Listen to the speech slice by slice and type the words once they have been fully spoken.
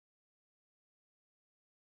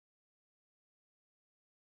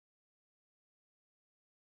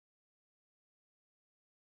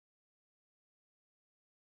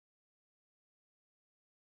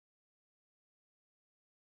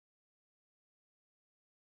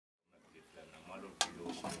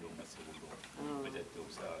Bon,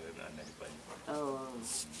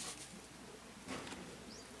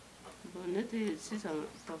 était si ça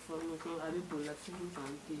ta formation avec pour la fille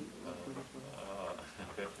santé.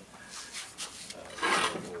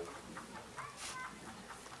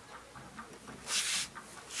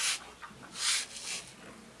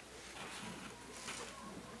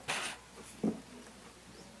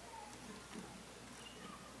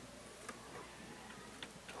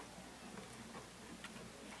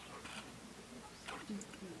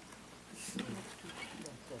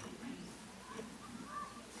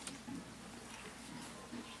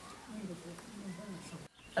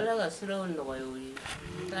 Ala ka siraw nɔgɔya o ye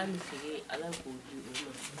taa ni sigi ala k'o di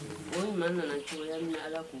o ɲuman nana cogoya min na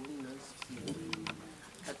ala k'o ɲuman sigi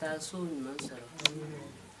ka taa so ɲuman sɔrɔ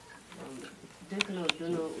o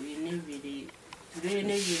don o ye ne wele u ye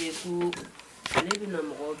ne wele ko ne bɛna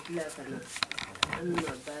mɔgɔw bila ka na an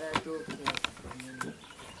bɛna baara dɔw kɛ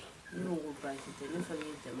ne ko baasi tɛ ne fana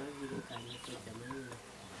ye jama wele k'a ɲɛfɔ jama ɲɛna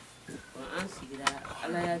an sigira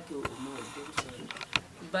ala y'a kɛ o ma o denmisɛnw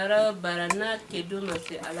bara bara n'a kɛ don ma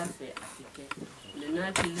se ala fɛ a tɛ kɛ mɛ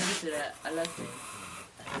n'a kɛlen sera ala fɛ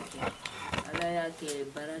a tɛ kɛ ala y'a kɛ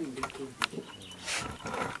bara nin bɛ kɛ bi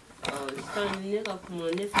sisan ne ka kuma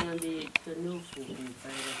ne fana bɛ tɔndenw fo k'u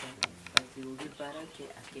barika parce que u bɛ baara kɛ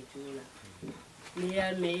a kɛcogo la n'i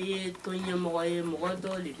y'a mɛn i ye tɔn ɲɛmɔgɔ ye mɔgɔ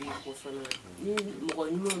dɔw de b'i kɔ fana ni mɔgɔ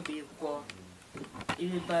ɲuman b'i kɔ i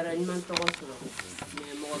bɛ baara ɲuman tɔgɔ sɔrɔ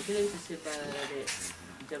mɛ mɔgɔ kelen tɛ se baara la dɛ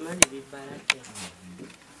jama de bɛ baara kɛ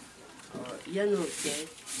yan'o kɛ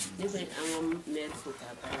ne bɛ an ka mɛri fo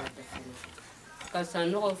k'a baara dafa ka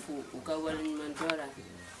Sanɔgɔ fo u ka waleɲuman dɔn la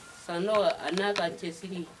Sanɔgɔ a n'a ka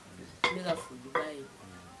cɛsiri ne ka foliba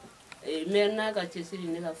ye mɛri n'a ka cɛsiri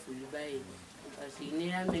ne ka foliba ye parce que n'i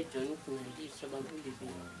y'a mɛn jɔnni kunnandi sababu de bɛ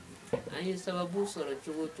yen an ye sababu sɔrɔ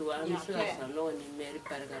cogo o cogo an bɛ se ka Sanɔgɔ ni mɛri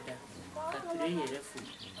barikada ka Ture yɛrɛ fo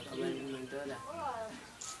a ka waleɲuman dɔn la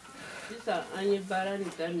sisan an ye baara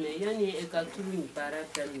nin daminɛ yanni e ka turu nin baara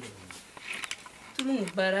daminɛ turu nin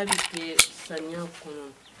baara bɛ kɛ saniya kɔnɔ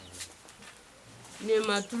n'i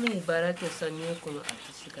ma turu nin baara kɛ saniya kɔnɔ a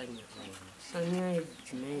tɛ se ka ɲɛ saniya ye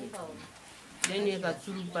jumɛn ye yanni e ka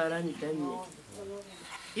turu baara nin daminɛ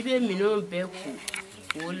i bɛ minɛnw bɛɛ ko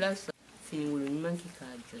k'o lasa finikolon ɲuman kɛ k'a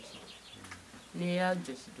jɔsi n'i y'a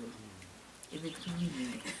jɔsi dɔrɔn i bɛ tulu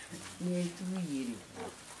yiri n'i ye tulu yiri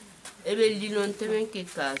i bɛ lilɔn tɛmɛ kɛ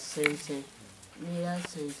k'a sɛnsɛn n'i y'a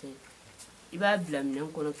sɛnsɛn i b'a bila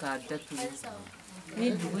minɛn kɔnɔ k'a datugu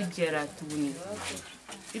ni dugu jɛra tuguni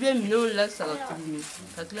i bɛ minɛnw lasaga tuguni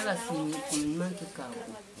ka tila ka finikolon ɲuman kɛ k'a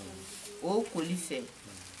ko o koli fɛ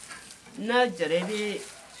n'a jara i bɛ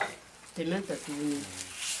tɛmɛ ta tuguni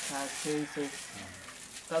k'a sɛnsɛn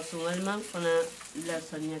ka soŋaliman fana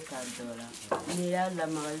lasaniya k'a dɔɔra n'i y'a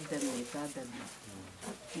lamagali daminɛ i k'a dabila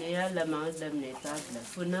n'i y'a lamagali daminɛ i k'a bila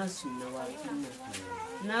fo n'a sumana waati min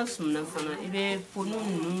na n'a sumana fana i bɛ ponu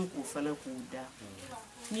ninnu ko fana k'u da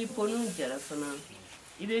ni ponu jara fana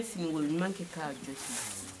i bɛ finikolon ɲuman kɛ k'a jɔsi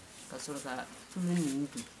ka sɔrɔ ka tulu ninnu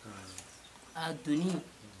don a donni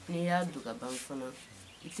n'i y'a don ka ban fana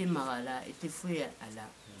i tɛ maga a la i tɛ foyi a la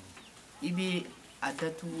i bɛ a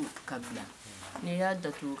datugu ka bila n'i y'a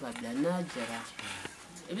datugu ka bila n'a jara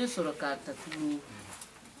i bɛ sɔrɔ k'a ta tuguni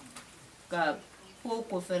ka po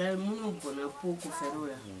kɔfɛrɛ minnu bɔnna po kɔfɛrɛw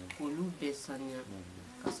la k'olu bɛɛ saniya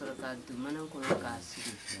ka sɔrɔ k'a don mana kɔnɔ k'a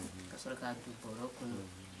sigi ka sɔrɔ k'a don bɔrɔ kɔnɔ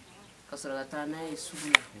ka sɔrɔ ka taa n'a ye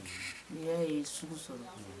sugu la n'i y'a ye sugu sɔrɔ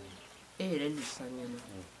e yɛrɛ de saniyana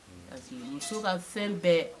parce que muso ka fɛn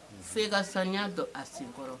bɛɛ f'e ka saniya dɔn a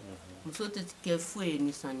senkɔrɔ muso tɛ kɛ foyi ye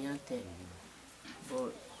ni saniya tɛ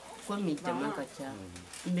bon komi jama ka ca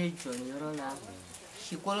n bɛ jɔ yɔrɔ la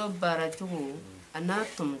sikɔlɔ baara cogo a n'a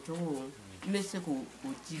tɔmɔ cogo n bɛ se k'o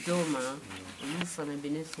di dɔw ma olu fana bɛ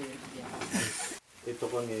ne sɛbɛntiya. E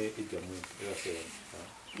tɔgɔ ni i jamu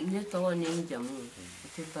ne tɔgɔ ni n jamu o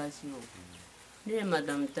tɛ baasi ye o ne ye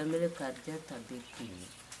madamu Danbele Karijata Berete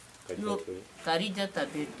Karijata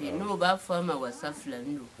Berete n'o b'a fɔ a ma wasa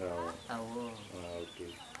filani don awɔ.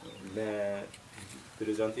 Mais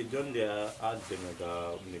présidente jɔn de y'a dɛmɛ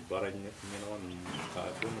ka nin baara ɲɛnama ninnu ka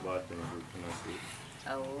jɔn de b'a dɛmɛ k'o financer?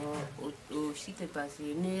 awɔ o si tɛ baasi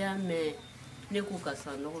ye n'i y'a mɛn ne ko ka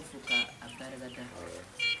Sanɔgɔ fo k'a barikada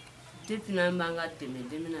depuis n'an b'an ka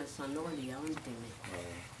dɛmɛ na Sanɔgɔ de y'anw dɛmɛ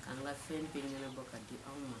k'an ka fɛn bɛɛ ɲɛnabɔ ka di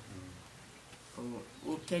anw ma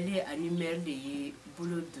o kɛlen ani mɛri de ye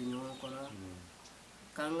bolo don ɲɔgɔn kɔrɔ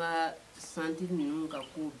k'an ka santiri ninnu ka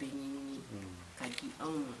kow bɛɛ ɲɛɲini ka di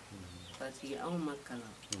anw ma parce que anw ma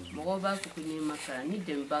kalan mɔgɔw b'a fɔ ko n'i ma kalan ni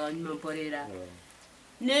dɛmɛbaga ɲuman bɔra i la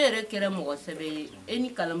ne re kera mo sebe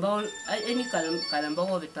eni kalamba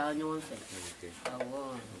be ta nyon fe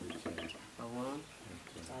awo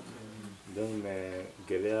donc mais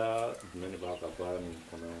gelea jumɛn b'a ka baara min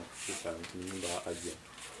kɔnɔ sisan min b'a ajɛ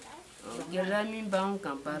gɛlɛya min b'an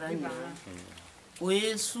kan baara in na o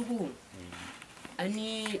ye sugu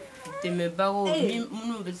ani dɛmɛbagaw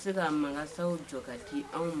minnu bɛ se ka magasaw jɔ ka di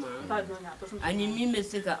anw ma ani min bɛ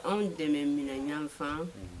se ka anw dɛmɛ minɛn yanfan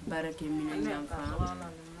baarakɛ minɛn yanfan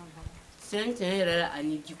tiɲɛ yɛrɛ la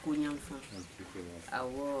ani jiko yanfan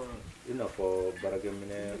awɔ i n'a fɔ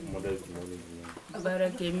baarakɛminɛn modèle jumɛn ni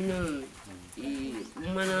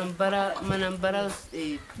jumɛn baarakɛminɛnw manabara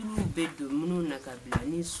tulu bɛ don minnu na ka bila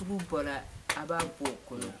ni sugu bɔra a b'a bɔ o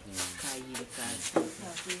kɔnɔ k'a yiri k'a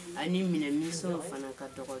sigi ani minɛn misɛnw fana ka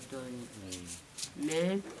dɔgɔ dɔɔnin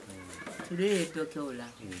mais ture ye dɔ kɛ o la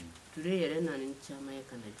ture yɛrɛ nana ni caman ye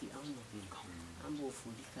ka na di anw ma an b'o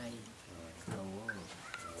foli k'a ye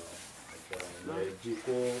mais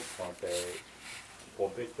jiko fanfɛ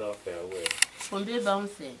pompe t'a fɛ ouais pompe b'an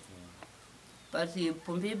fɛ parce que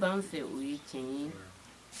pompe b'an fɛ o ye tiɲɛ ye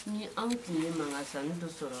ni anw tun ye mangasani dɔ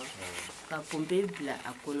sɔrɔ ka pompe bila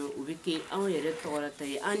a kɔnɔ o bɛ kɛ anw yɛrɛ tɔgɔlata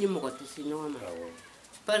ye an ni mɔgɔ tɛ se ɲɔgɔn ma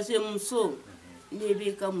parce que muso n'i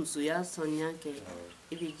b'i ka musoya sanuya kɛ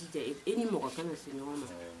i bɛ jija i ni mɔgɔ kana se ɲɔgɔn ma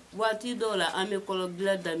waati dɔw la an bɛ kɔlɔ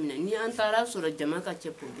dilan daminɛ ni an taara sɔrɔ jama ka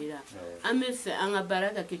cɛ pompe la an bɛ fɛ an ka baara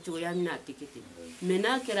ka kɛ cogoya min na a tɛ kɛ ten mais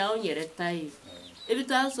n'a kɛra anw yɛrɛ ta ye i bɛ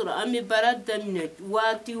taa sɔrɔ an bɛ baara daminɛ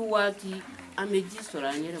waati an bɛ ji sɔrɔ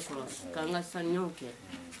an yɛrɛ kɔrɔ k'an ka sanuyaw kɛ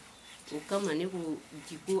o kama ne ko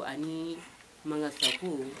jiko ani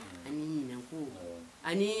mangasako ani minɛnko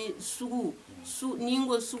ani sugu ni n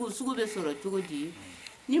ko sugu bɛ sɔrɔ cogo di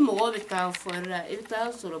ni mɔgɔw bɛ taa fɔri la i bɛ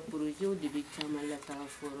taa sɔrɔ projet de bɛ caman lataa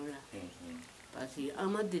fɔrɔ la parce que an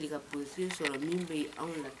ma deli ka projet sɔrɔ min bɛ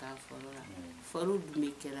anw lataa fɔrɔ la fɔriw dun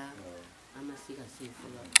bɛ kɛra an ma se ka se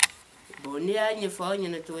fɔlɔ bon ne y'a ɲɛfɔ aw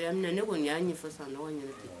ɲɛna cogoya min na ne kɔni y'a ɲɛfɔ Sanɔgɔ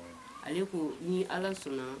ɲɛna ten ale ko ni Ala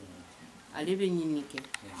sɔnna ale bɛ ɲini kɛ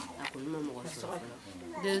a kɔni ma mɔgɔ sɔrɔ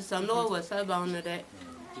fɔlɔ de Sanɔgɔ wasa b'anw na dɛ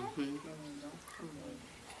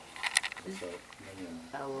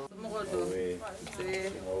awɔ mɔgɔ dɔ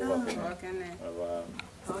se aw kɛnɛ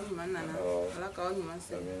aw ɲuman nana Ala k'aw ɲuman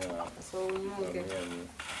se ka sababu ɲumanw kɛ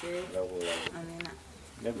amina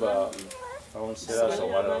ne ba anw sera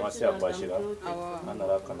sɔgɔmada an ma se a basi la an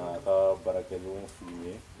nana ka na a ka baarakɛlenw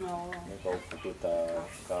filmer ne k'aw foto ta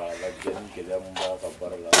k'a lajɛ ni gɛlɛya min b'a ka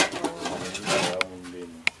baara la ani ni gɛlɛya min bɛ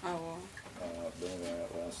yen donc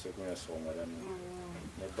o y'an sekun ye sɔgɔmada in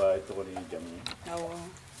ne ba i tɔgɔ ni jamu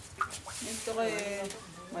ne tɔgɔ ye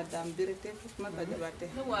Madame Berete Fatumata Jabate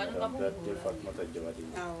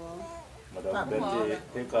Madame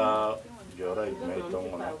Berete e ka jɔyɔrɔ ye jumɛn ye tɔn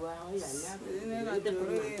kɔnɔ ne ka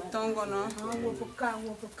jɔyɔrɔ ye tɔn kɔnɔ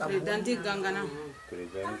présidente Gangana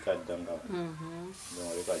président ka danga donc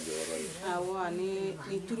ale ka jɔyɔrɔ ye awɔ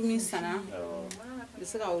ani turu min sanna bɛ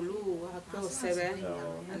se ka olu hakɛw sɛbɛn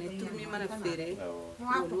ani turu min mana feere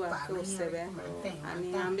olu hakɛw sɛbɛn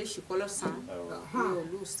ani an bɛ sikɔlɔ san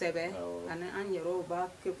olu sɛbɛn ani an yɛrɛw b'a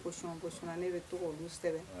kɛ position na ne bɛ to k'olu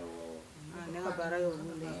sɛbɛn ne ka baara ye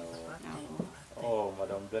olu le ye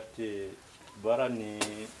Madame Berete baara ni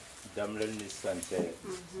daminɛ ni sisan cɛ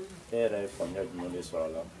e yɛrɛ ye faamuya jumɛn de sɔrɔ a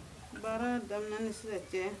la baara daminɛ ni sisan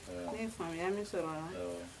cɛ ne ye faamuya min sɔrɔ a la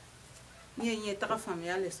ne ye ɲɛtaga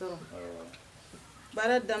faamuya le sɔrɔ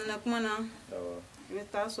baara daminɛ kuma na i bɛ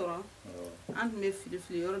taa sɔrɔ an tun bɛ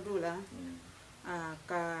fili yɔrɔ dɔw la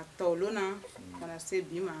ka tɔwlo na ka na se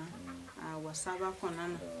bi ma a wasaba kɔnɔna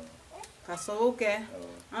na ka sababu kɛ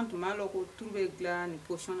an tun b'a lɔn ko turu bɛ dilan nin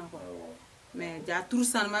position na quoi mais ja turu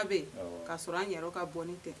sanuma bɛ yen ka sɔrɔ an yɛrɛ ka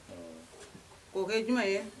bɔnni tɛ k'o kɛ jumɛn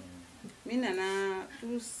ye min nana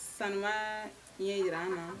turu sanuma ɲɛ yira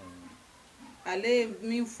an na ale ye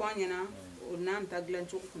min fɔ an ɲɛna o n'an ta dilan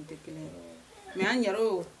cogo tun tɛ kelen ye mais an yɛrɛ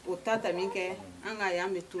o ta min kɛ an ka ye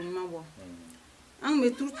an bɛ turu ɲuman bɔ an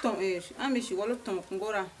bɛ turu an bɛ sikɔlɔ tɔmɔ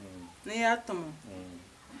kungo ra ne y'a tɔmɔ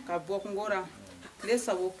ka bɔ kungo ra tile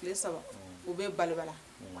saba o bɛ balibala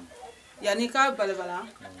yanni k'a balibala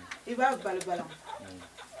i b'a balibala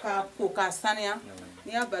k'a ko k'a sanuya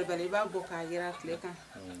n'i y'a balibala i b'a bɔ k'a yira tile kan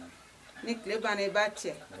ni tile banna i b'a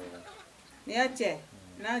cɛ n'i y'a cɛ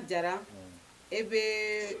n'a jara e bɛ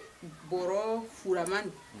bɔrɔ furaman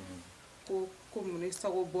ko mun ni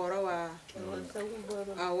sago bɔrɔ wa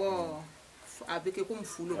awɔ a bɛ kɛ komi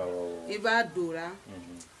fulo i b'a don la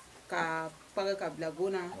ka page ka bila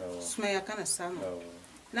bon na sumaya kana s'a ma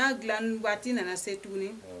n'a dilan waati nana se tuguni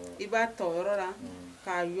i b'a ta o yɔrɔ la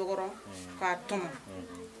k'a yɔgɔrɔ k'a tɔmɔ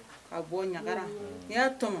ka bɔ ɲagara n'i y'a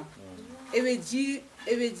tɔmɔ e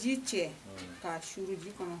bɛ ji cɛ k'a shuru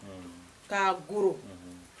ji kɔnɔ k'a goro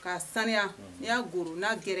k'a saniya n'i y'a goro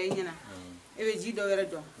n'a gɛrɛ i ɲɛna e bɛ ji dɔ wɛrɛ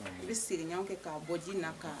dɔn i bɛ segin ɲɔgɔn kɛ k'a bɔ ji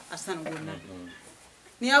na k'a sanugo na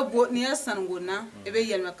n'i y'a sanugo na i bɛ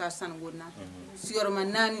yɛlɛma k'a sanugo na sigiyɔrɔma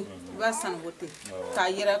 4 i b'a sanugo ten k'a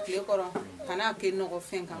yɛrɛ tile kɔrɔ ka n'a kɛ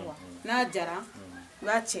nɔgɔfɛn kan wa n'a jara i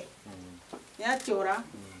b'a cɛ n'i y'a cɛ o la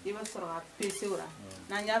i bɛ sɔrɔ ka pese o la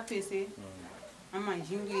n'an y'a pese an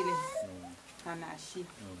mansin wele ka n'a si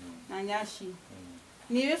n'an y'a si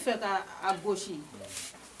n'i bɛ fɛ ka a gosi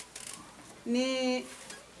ni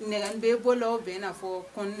nɛgɛn bɛ bolo o bɛ n'a fɔ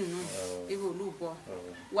kɔni ninnu i b'olu bɔ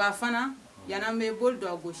wa fana yan'an bɛ bolo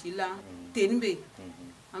don a gosi la teni bɛ yen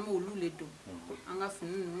an bɛ olu le don an ka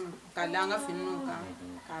fini ninnu ka da an ka fini ninnu kan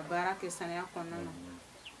k'a baara kɛ saniya kɔnɔna na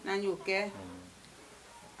n'an y'o kɛ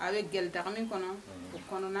a bɛ gɛlɛ daga min kɔnɔ o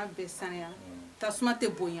kɔnɔna bɛ saniya tasuma tɛ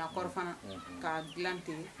bonya kɔrɔ fana k'a dilan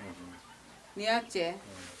ten n'i y'a cɛ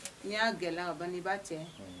n'i y'a gɛlɛya ka ban i b'a cɛ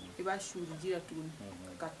i b'a suri ji la tuguni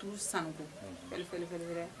ka tulu sanugo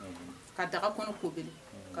fɛlɛ ka daga kɔnɔ kobili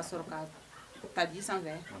ka sɔrɔ ka ta ji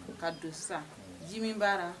sanfɛ ka don sisan ji min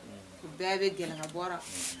b'a la o bɛɛ bɛ gɛlɛ ka bɔra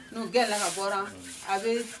n'o gɛlɛ ka bɔra a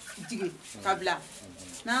bɛ jigin ka bila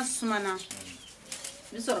n'a sumana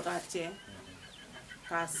i bɛ sɔrɔ k'a cɛ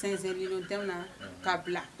k'a sɛnsɛn lilon tɛmɛ na ka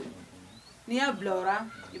bila n'i y'a bila o la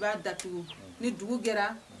i b'a datugu ni dugu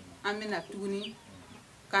gɛra an bɛ na tuguni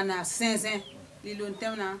ka n'a sɛnsɛn lilon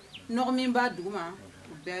tɛmɛ na nɔgɔ min b'a dugu ma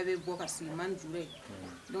o bɛɛ bɛ bɔ ka sigi man juru ye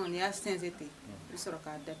donc n'i y'a sɛnsɛn ten i bɛ sɔrɔ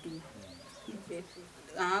k'a datugu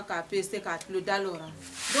k'a pese k'a tulo da o la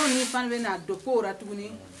donc n'i fana bɛ n'a don po o la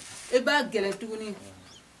tuguni i b'a gɛlɛn tuguni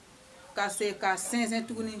ka se k'a sɛnsɛn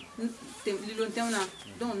tuguni lilon tɛmɛ na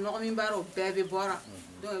donc nɔgɔ min b'a la o bɛɛ bɛ bɔra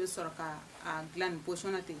donc i bɛ sɔrɔ k'a dilan nin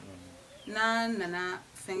position na ten n'a nana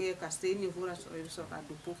fɛnkɛ ka se niveau la sɔrɔ i bɛ sɔrɔ k'a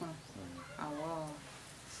don po kɔnɔ awɔ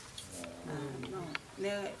ne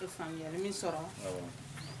ye faamuyali min sɔrɔ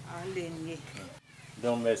ale ye nin ye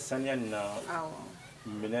donc mais saniya nin na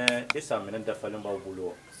minɛn est-ce que a minɛn dafalen b'aw bolo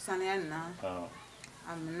wa saniya nin na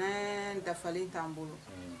a minɛn dafalen t'an bolo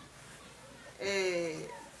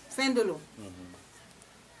fɛn dɔ lo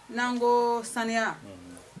n'an ko saniya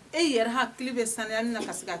e yɛrɛ hakili bɛ saniya min na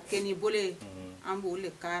ka se ka kɛ n'i bolo ye an b'o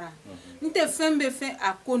le kara n tɛ fɛn bɛ fɛn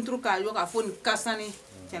a contre k'a jɔ k'a fɔ nin ka sani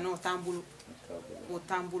tiɲɛna o t'an bolo o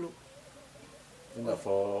t'an bolo i n'a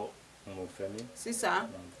fɔ mun fɛn ye sisan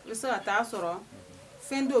i bɛ se ka taa sɔrɔ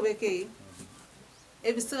fɛn dɔw bɛ kɛ yen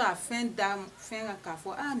e bɛ se ka fɛn da fɛn kan k'a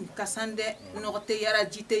fɔ nin ka san dɛ nɔgɔ tɛ yara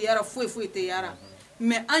ji tɛ yara foyi foyi tɛ yara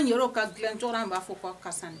mais an yɛrɛw ka dilan cogo la an b'a fɔ ko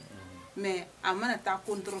ka san mais a mana taa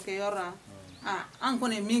contrôle kɛ yɔrɔ la an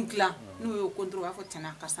kɔni ye min dilan n'o y'o contrôle u b'a fɔ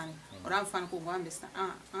tiɲɛna ka san o la an fana ko an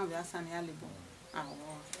bɛ saniya le bɔ awɔ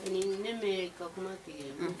ni ne mɛ ka kuma tigɛ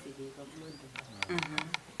min fɛ ka kuma dɔn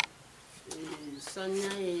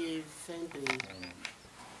saniya ye fɛn dɔ ye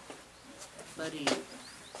bari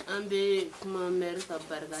an bɛ kuma mɛri ka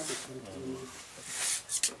barika de kan tuguni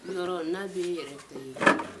yɔrɔ n'a bɛ yɛrɛ ta ye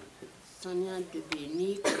saniya dɔ bɛ yen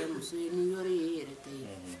n'i kɛra muso ye ni yɔrɔ ye yɛrɛ ta ye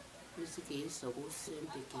i bɛ se k'i sago fɛn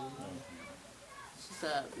bɛɛ kɛ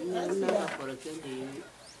sisan n'a ka kɔrɔkɛ de ye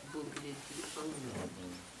bonkelen di anw ma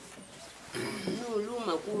n'olu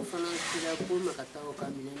ma k'u fana sera ko ma ka taa o ka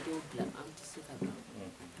minɛn dɔw bila an tɛ se ka ban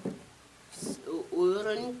o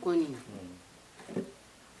yɔrɔnin kɔni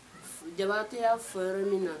jabatɛ y'a fɔ yɔrɔ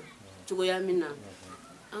min na cogoya min na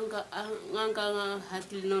an ka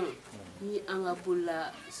hakilinaw ni an ka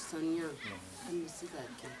bolola saniya an bɛ se ka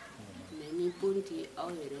kɛ mais ni bon tɛ aw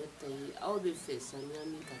yɛrɛ ta ye aw bɛ fɛ saniya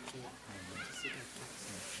min ka kɛ o tɛ se ka kɛ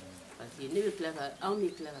parce que ne bɛ tila ka anw bɛ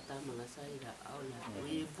tila ka taa magasa jira aw la o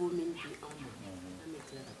ye bon min di anw ma an bɛ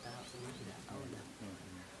tila ka taa o jira aw la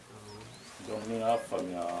donc ni y'a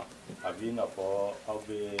faamuya a b'i n'a fɔ aw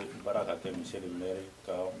bɛ baara ka kɛ monsieur le maire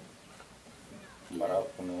ka mara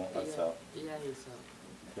kɔnɔ halisa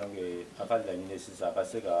donc a ka laɲini sisan a ka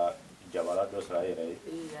se ka jabala dɔ sɔrɔ a yɛrɛ ye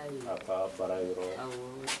a ka baara yɔrɔ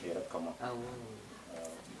yɛrɛ kama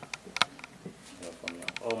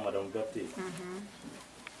madame Berthe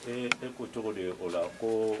e ko cogo de o la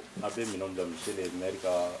ko a bɛ minɛnw bila monsieur le maire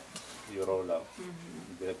ka yɔrɔ la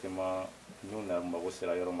directement n'u na mago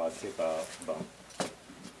sera yɔrɔ ma a se ka ban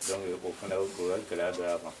donc o fana o ye gɛlɛya dɔ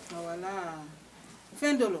y'a kan voilà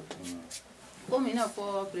fɛn dɔ lo komi i n'a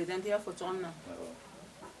fɔ présidente y'a fɔ cogo min na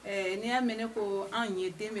n'i y'a mɛn ne ko an ye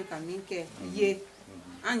den bɛ ka min kɛ ye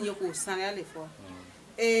an ye k'o saniya le fɔ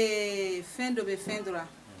fɛn dɔ bɛ fɛn dɔ la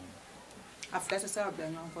a fila tɛ se ka bila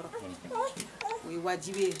ɲɔgɔn kɔrɔ o ye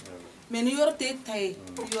wajibi ye mais ni yɔrɔ tɛ ta ye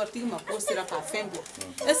ni yɔrɔtigi ma ko sera k'a fɛn bɔ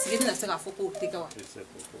est ce que i bɛna se k'a fɔ k'o tɛ kɛ wa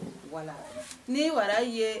voilà ni wara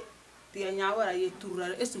ye tia nyawara ye turra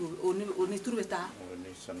esu oni turbeta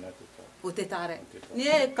ni sanatu o te tare ni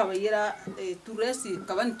e kabayira turesi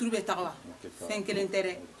kaban turbe tawa fenkelen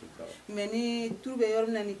tere meni turbe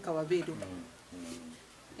yorna ni kawabedo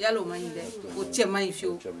yalo mayinde o che may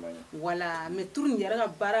fio wala me turn yara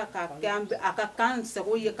baraka kambe aka kan se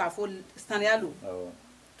ko ye ka fo sanyalu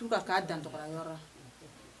tuka ka dan to yora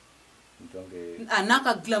donc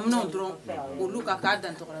anaka glamno dron o luka ka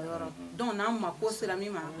dan to yora donc na ma ko sera mi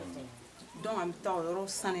ma donc am ta yoro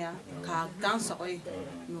sanya ka kan so ko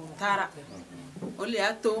no tara o le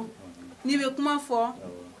ato ni be kuma fo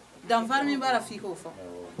dan farmi bara fiko fo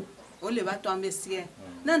o le ba to ambesie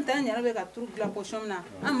nan tan yara be ka tur gla pochom na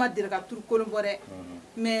amma dir ka tur kolon bore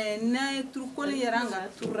mais na tur kolon yaranga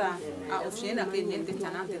turra a ofshena ke nente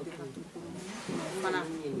tanante de ka tur mana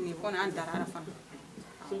ni kona andara fana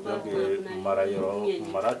donc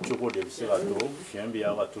mara choco de se ka to fien bi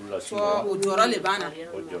ya ka tur la so o joro le bana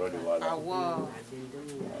o joro de wala awa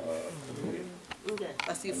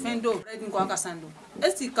parce que fendo red ko aka sando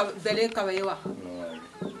esti ka bele ka yewa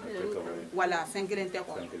wala fengelen te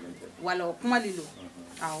ko wala kuma lilo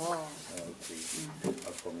awa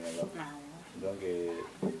donc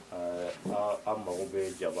a mago bɛ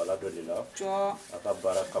jabala dɔ de la a ka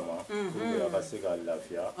baara kama a ka se ka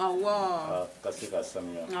lafiya a ka se ka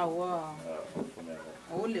sanuya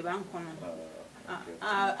o le b'an kɔnɔ a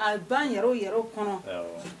ban yɛrɛ kɔnɔ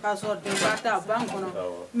k'a sɔrɔ denba t'a ban kɔnɔ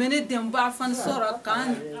mais ne denba fana sɔrɔ k'an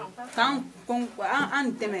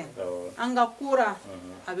dɛmɛ an ka kora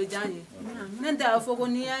a bɛ diya an ye ne t'a fɔ ko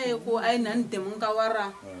n'i y'a ye ko a ye na n dɛmɛ n ka wari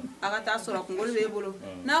la a ka taa sɔrɔ kunkolo b'e bolo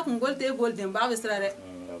n'a kunkolo t'e bolo denba bɛ siran dɛ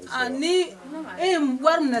ni e ye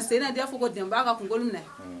wari minɛ sen na de y'a fɔ ko denba ka kunkolo minɛ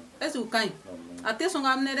est-ce que o ka ɲi a tɛ sɔn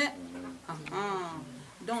k'a minɛ dɛ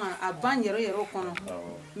donc a ban yɛrɛ kɔnɔ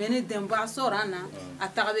mais ni denba sɔrɔ an na a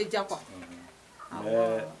taga bɛ diya quoi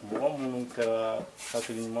mais mɔgɔ minnu kɛra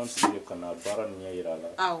hakili ɲuman tigi ye ka na baara nin ɲɛ yira a la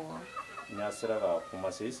awɔ n'a sera ka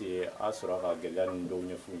commencer est-ce que a sɔrɔ ka gɛlɛya nin dɔw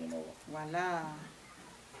ɲɛf'u ɲɛna wa voilà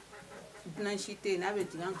dunan si tɛ yen n'a bɛ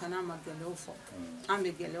jigin an kana an ma gɛlɛyaw fɔ an bɛ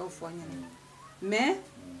gɛlɛyaw fɔ ɲɛna mais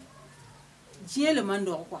diɲɛ le man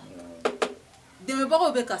dɔgɔ quoi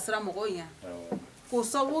dɛmɛbagaw bɛ ka siran mɔgɔw ɲɛ k'o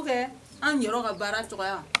sababu kɛ an yɛrɛ ka baara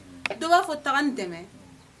cogoya dɔ b'a fɔ taga ni dɛmɛ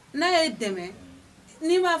n'a ye dɛmɛ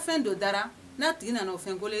n'i ma fɛn dɔ dara n'a tigi nana o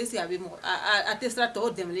fɛn kolo est-ce que a bɛ mɔgɔ a tɛ sira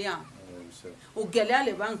tɔw dɛmɛli yan o gɛlɛya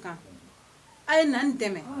le b'an kan a ye na n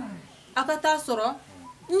dɛmɛ a ka taa sɔrɔ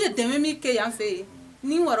n ye dɛmɛ min kɛ yan fɛ yen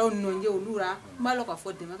ni n wɛrɛw nɔ ye olu la n b'a dɔn k'a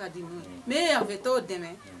fɔ dɛmɛ ka di ninnu ye mais e yan fɛ tɔw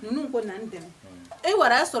dɛmɛ ninnu ko na n dɛmɛ e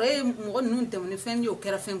wɛrɛ y'a sɔrɔ e ye mɔgɔ ninnu dɛmɛ ni fɛn min ye o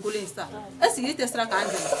kɛra fɛn kolo ye sa est-ce que i tɛ sira k'an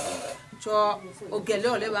dɛmɛ cɔ o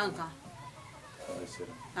gɛlɛyaw le b'an kan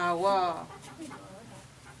awɔ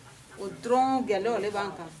o dɔrɔn gɛlɛyaw le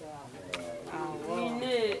b'an kan ni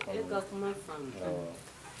ne e ka kuma faamu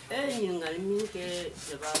e ye ɲininkali min kɛ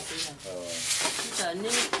jabaatu la sisan ni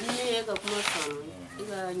e ka kuma faamu i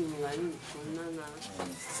ka ɲininkali nin kɔnɔna na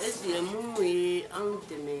est-ce que mun ye an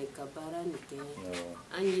dɛmɛ ka baara nin kɛ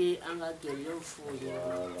an ye an ka gɛlɛyaw fɔ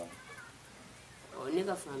o ɲɛna ne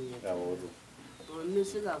ka faamuyata n bɛ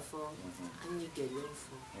se k'a fɔ an ye gɛlɛyaw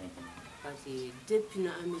fɔ parce que depuis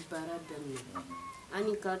na an bɛ baara daminɛ an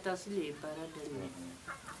ni karitasi le ye baara daminɛ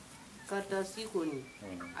karitasi kɔni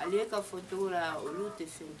ale ka fɔ cogo la olu tɛ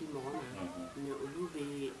fɛn di mɔgɔ ma mais olu bɛ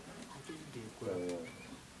hakili de kɔrɔ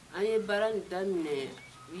an ye baara nin daminɛ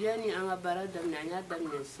yanni an ka baara daminɛ an y'a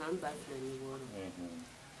daminɛ san 2006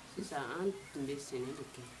 sisan an tun bɛ sɛnɛ de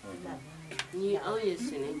kɛ ni anw ye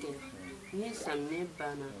sɛnɛ kɛ ni samiyɛ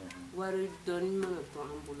banna wari dɔɔni mana to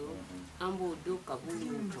an bolo an b'o don kabo ni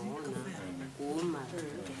jɔnw na k'o mara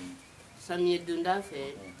samiyɛ donda fɛ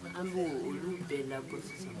an b'o olu bɛɛ labɔ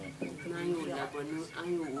sisan n'an y'o labɔ ni an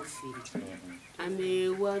y'o feere an bɛ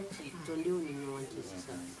waati tɔndenw ni ɲɔgɔn cɛ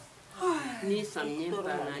sisan ni samiyɛ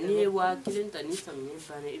banna n'i ye 1000 ta ni samiyɛ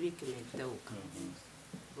banna i bɛ 100 da o kan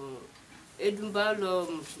bon e dun b'a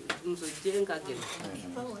dɔn muso den ka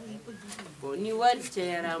gɛlɛn bon ni wari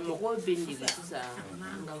cayara mɔgɔw bɛ nege sisan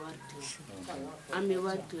an ka wari tila an bɛ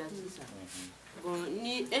wari tila sisan bon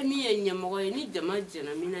ni e min ye ɲɛmɔgɔ ye ni jama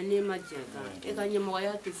jɛna min na n'e ma jɛ kan e ka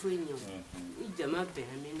ɲɛmɔgɔya tɛ foyi ɲɛ ni jama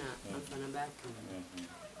bɛnna min na an fana b'a kɛ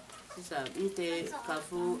sisan n tɛ k'a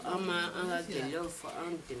fɔ an ma an ka gɛlɛyaw fɔ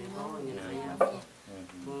an dɛmɛbagaw ɲɛna an y'a fɔ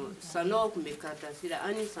bon sanɔgɔ tun bɛ karitasi la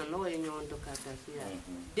an ni sanɔgɔ ye ɲɔgɔn dɔn karitasi la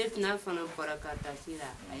depuis n'a fana bɔra karitasi la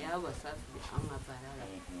a y'a wasa fili an ka baara la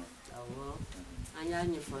awɔ an y'a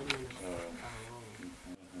ɲɛfɔ an ɲɛna awɔ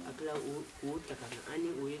a tila k'o ta ka na an ni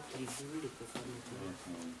o ye tile 5 de kɛ fana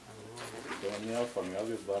donc n'i y'a faamuya a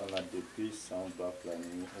bɛ baara la depuis san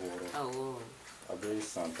 2006 awɔ a bɛ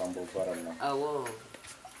san 10 bɔ baara la awɔ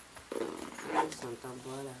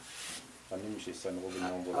Santambola. Ani misi sanu ko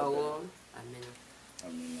binon bola. Awo, amena.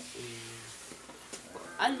 Amina.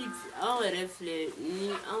 Ali an yɛrɛ filɛ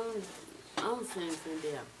ni an fɛn de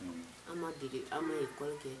yan an ma dege an ma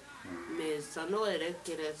école kɛ mais sanɔgɔ yɛrɛ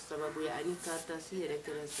kɛra sababu ye ani karatasi yɛrɛ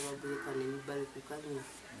kɛra sababu ye ka na ni balikukan ye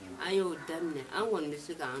an y'o daminɛ an kɔni bɛ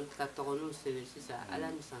se ka tɔgɔninw sɛbɛn sisan ala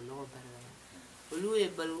ni sanɔgɔ barika olu ye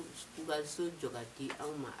balikukanso jɔ ka di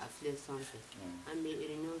anw ma a filɛ sanfɛ an bɛ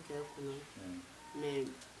réunion kɛ kɔnɔ mais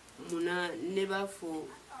munna ne b'a fɔ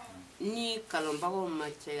ni kalanbagaw ma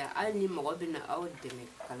caya hali ni mɔgɔ bɛ na aw dɛmɛ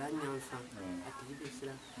kalan ɲanfan a tigi bɛ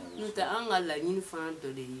siran n'o tɛ an ka laɲini fana dɔ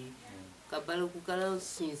de ye ka balikukalan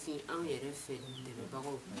sinsin an yɛrɛ fɛ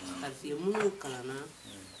dɛmɛbagaw parce que minnu kalanna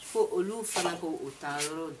fo olu fana ko o taa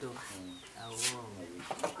yɔrɔ dɔn awɔ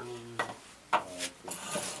n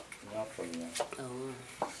y'a faamuya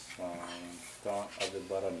kan a bɛ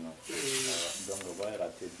baara nin na donc o b'a yira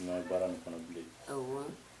a tɛ dunan baara nin kɔnɔ bilen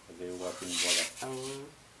a bɛ waati min bɔ la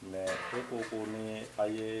mais e ko ni a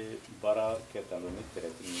ye baara kɛ tan ni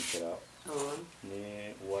traite min kɛra ni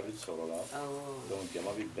wari sɔrɔla donc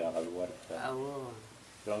jama bɛ bɛn a ka wari ta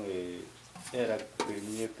donc e yɛrɛ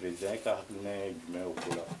min ye président e ka hakilina ye jumɛn o ko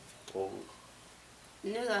la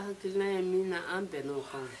ne ka hakilina ye min na an bɛnna o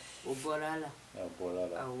kan o bɔra la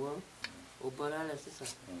o bɔra la sisan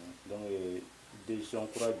donc décision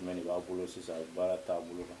kura jumɛn de b'a bolo sisan baara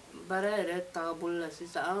taabolo la baara yɛrɛ taabolo la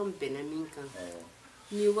sisan an bɛnna min kan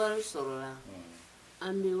ni wari sɔrɔla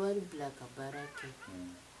an bɛ wari bila ka baara kɛ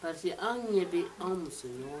parce que an ɲɛ bɛ an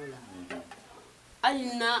musoɲɔgɔnw la hali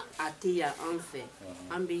n'a a tɛ yan an fɛ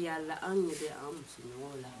an bɛ yaala an ɲɛ bɛ an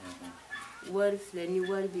musoɲɔgɔnw la wari filɛ ni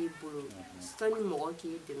wari b'i bolo sani mɔgɔ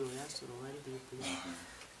k'i dɛmɛ o y'a sɔrɔ wari b'i bolo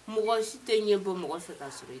mɔgɔ si tɛ ɲɛ bɔ mɔgɔ fɛ ka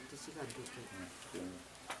sɔrɔ i tɛ se ka dɔ kɛ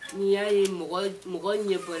n'i y'a ye mɔgɔ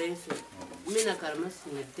ɲɛ bɔra e fɛ n bɛna karama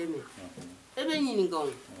sɛnɛ dɛmɛ e bɛ ɲininka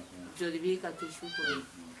o joli b'i ka kɛsu kɔnɔ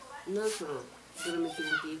n'a sɔrɔ dɔrɔmɛ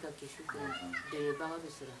kelen tɛ e ka kɛsu kɔnɔ dɛmɛbaga bɛ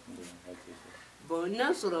siran bon n'a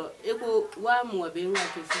sɔrɔ e ko 20,000 bɛ n ka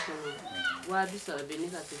kɛsu kɔnɔ 30,000 bɛ ne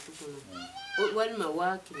ka kɛsu kɔnɔ walima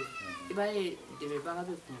 1000 i b'a ye dɛmɛbaga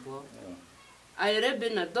bɛ kun bɔ a yɛrɛ bɛ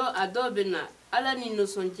na a dɔw bɛ na ala ni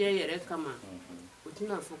nisɔndiya yɛrɛ kama o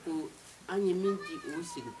tɛna fɔ ko an ye min di o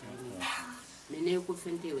sigi tuguni mais ne ko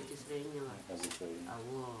fɛn tɛ o tɛ siran i ɲɛ wa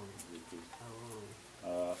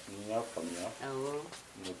ni y'a faamuya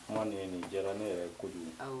nin kuma nin diyara ne yɛrɛ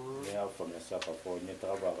kojugu ne y'a faamuya sisan k'a fɔ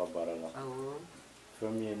ɲɛtaga b'a ka baara la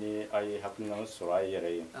fɛn min ye ni a ye hakilina sɔrɔ a yɛrɛ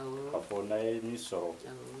ye k'a fɔ n'a ye min sɔrɔ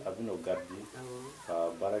a bɛ n'o gardi ka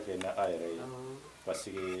baara kɛ ni a yɛrɛ ye parce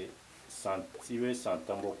que i bɛ san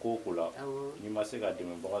 10 bɔ ko o ko la n'i ma se ka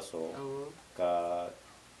dɛmɛbaga sɔrɔ ka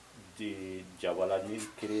jabala ni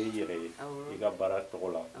créer i yɛrɛ ye i ka baara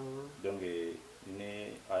tɔgɔ la donc ni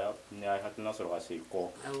a ye hakilina sɔrɔ ka segin kɔ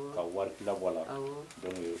ka wari labɔ a la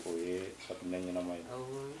donc o ye hakilina ɲɛnama ye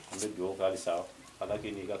an bɛ dugawu kɛ halisa ala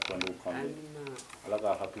k'i n'i ka tɔndenw kan bɛn ala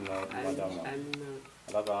ka hakilina ɲuman d'an ma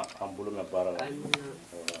ala k'an bolo mɛn baara la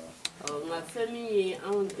nka fɛn min ye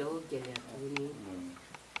anw jaw gɛlɛya tuguni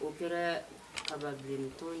o kɛra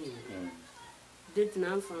kababilennitɔn ye depuis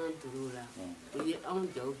n'an fana dor'o la o ye anw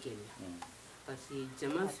jaw gɛlɛya parce que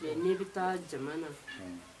jama filɛ n'i bɛ taa jama na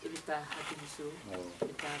i bɛ taa hakiliso i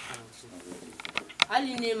bɛ taa kalanso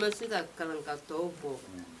hali n'i ma se ka kalan ka tɔw bɔ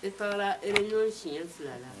i taara réunion siɲɛ 2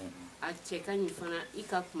 la a cɛ ka ɲi fana i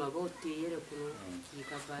ka kumabaw tɛ yɛrɛ kɔnɔ k'i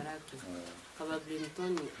ka baara kɛ kababilennitɔn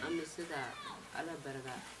nin an bɛ se ka ala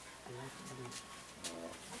barika a la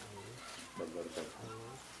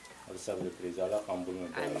halisa président ala k'an bolo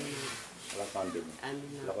mɛn baara la ala k'an dɛmɛ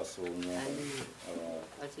ala ka sababu ɲuman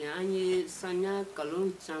parce que an ye saniya kalon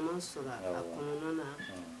caman sɔrɔ a kɔnɔna na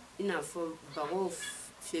i n'a fɔ bagaw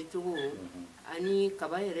fiyɛcogo ani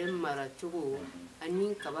kaba yɛrɛ maracogo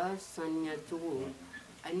ani kaba saniyacogo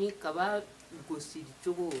ani kaba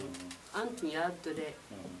gosilicogo an tun y'a dɔn dɛ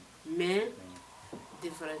mais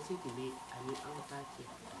différence tun bɛ ani an ta cɛ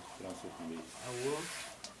awɔ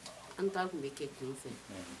an ta tun bɛ kɛ kun fɛ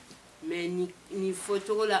mais ni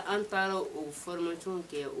fɔcogo la an taara o formation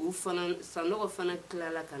kɛ o fana sanɔgɔ fana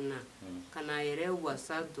tilala ka na yɛrɛ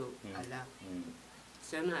wasa dɔn a la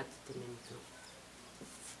sanni a tɛ tɛmɛ nin kan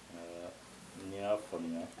n'i y'a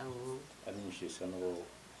faamuya hali misi sanɔgɔ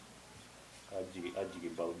a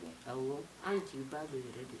jigibaw don awɔ an jigiba don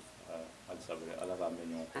yɛrɛ de halisa ala k'an bɛ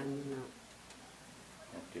ɲɔgɔn kɔ amina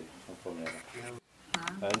ok an faamuyara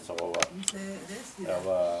a ye n sago wa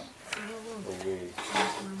aba o bɛ yen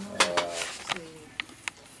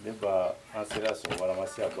ne ba an sera sɔgɔmada ma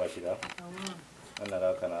se a baasi la an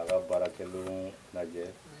nana ka na a ka baarakɛlenw lajɛ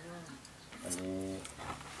ani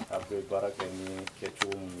a bɛ baara kɛ ni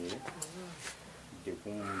kɛcogo min ye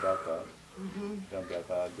dekun min b'a kan donc a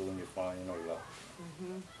ka dɔw ɲɛfɔ an ɲɛna o la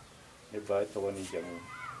ne ba tɔgɔ ni jamu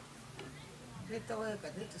ne tɔgɔ ye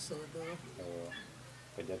Kadɛtu Sogodo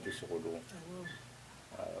Kadɛtu Sogodo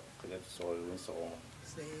Kadɛtu Sogodo ni sɔgɔma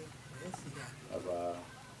aba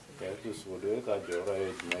Kadɛtu Sogodo e ka jɔyɔrɔ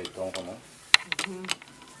ye jumɛn ye tɔn kɔnɔ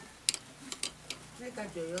ne ka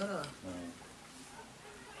jɔyɔrɔ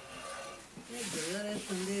ne jɔyɔrɔ ye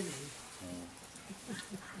fɛn de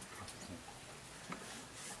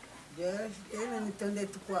jɔyɔrɔ ni tɔn de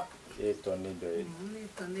tukwa e tɔn ni dɔ ye ne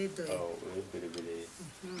tɔn de dɔ ye o ye belebele ye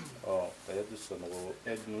Kadɛtu Sogodo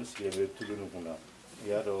e dun sigilen bɛ tulu nin kunna i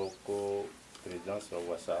y'a dɔn ko président sɔrɔ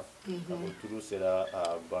wasa a ko tulu sera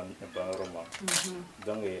a ban yɔrɔ ma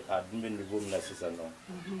donc a dun bɛ niveau min na sisan nɔ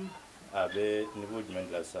a bɛ niveau jumɛn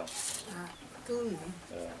de la sisan tulu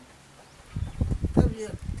tabi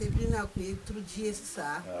tebina ku ye turu ji ye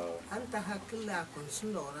sisan an ta hakili la a kɔni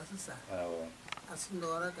sunɔgɔra sisan a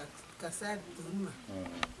sunɔgɔra ka s'a duguma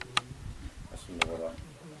a sunɔgɔra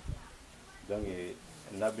donc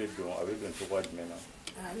n'a bɛ don a bɛ don cogoya jumɛn na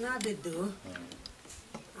n'a bɛ don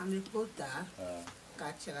an bɛ po ta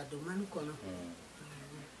k'a cɛ ka don mani kɔnɔ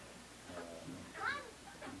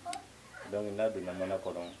donc n'a donna mana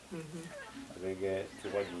kɔnɔ a bɛ kɛ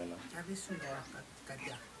cogoya jumɛn na a bɛ sunɔgɔ ka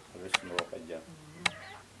ja a bɛ sunɔgɔ ka ja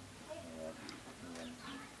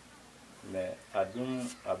mais a dun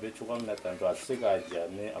a bɛ cogoya min na tantɔ a tɛ se k'a ja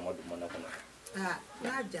ni a ma don mana kɔnɔ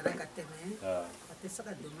n'a jara ka tɛmɛ a tɛ se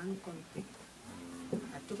ka don mani kɔnɔ ten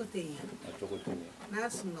a cogo tɛ ɲɛ a cogo tɛ ɲɛ n'a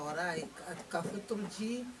sunɔgɔra ka fɔ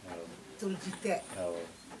turuji tɛ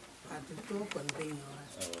a tɛ to kɔni bɛ ɲɛ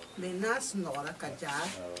mais n'a sunɔgɔra ka ja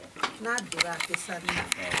n'a dora a tɛ saniya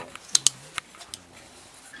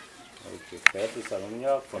ok Kadɛtu Sogodo n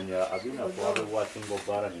y'a faamuya a bɛ i n'a fɔ a bɛ waati bɔ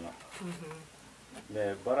baara nin na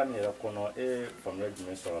mais baara nin yɛrɛ kɔnɔ e ye faamuya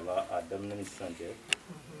jumɛn sɔrɔ a la a daminɛ ni sisan cɛ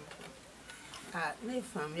ne ye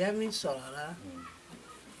faamuya min sɔrɔ a la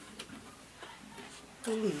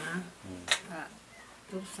tulu na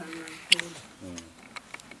tulu saniya tulu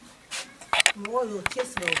mɔgɔw y'o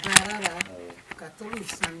cɛsiri o baara la ka tulu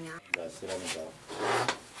saniya ka sira nin kan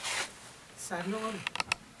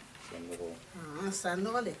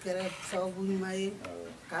sanɔgɔ de kɛra sababu ɲuman ye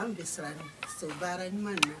k'an bilasira o baara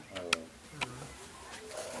ɲuman na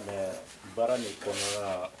mais baara nin kɔnɔna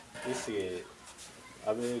na est-ce que a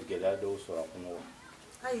bɛ gɛlɛya dɔw sɔrɔ a kɔnɔ wa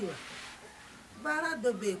ayiwa baara dɔ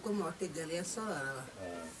bɛ yen komi aw tɛ gɛlɛya sɔrɔ a la wa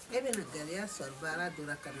e bɛna gɛlɛya sɔrɔ baara dɔ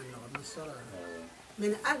la ka na nɔgɔma sɔrɔ a la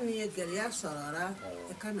mais hali n'i ye gɛlɛya sɔrɔ a la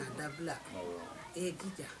e ka n'a dabila e ye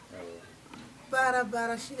jija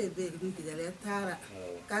baara si de bɛ yen ni gɛlɛya t'a la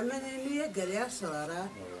ka mɛn n'i ye gɛlɛya sɔrɔ a la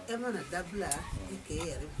e mana dabila e k'e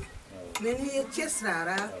yɛrɛ bi mais n'i ye cɛsiri a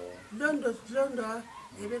la don dɔ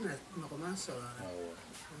e bɛna nɔgɔma sɔrɔ a la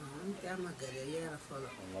n tɛ a ma gɛlɛya yɛrɛ fɔlɔ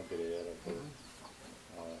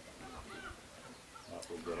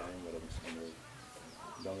o diyara an ye madame Sango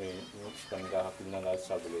donc n kɔni ka hakilina la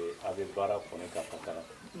sabula a bɛ baara kɔni ka taga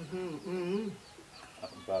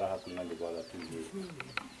baara hakilina de b'a la toujours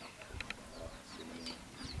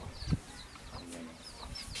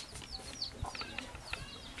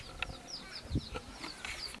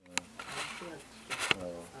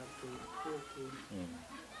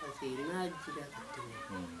parce que n'a jira ka tɛmɛ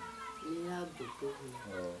n'i y'a don ko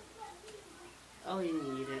kɔnɔ aw ye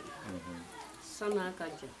nin yɛrɛ san'a ka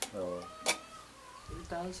ja i bɛ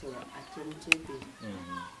taa sɔrɔ a cɛmancɛ bɛ yen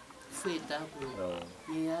foyi t'a kɔnɔ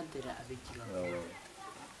n'i y'a dɛrɛ a bɛ jigin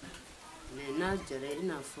mais n'a jara i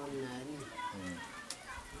n'a fɔ naani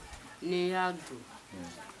n'i y'a don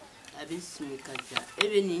a bɛ simi ka ja e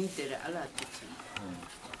bɛ nin dɛrɛ ala a tɛ ci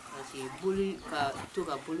parce que bolo ka to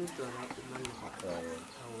ka bolo don a la o man nɔgɔn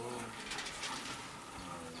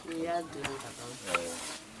n'i y'a don ka ban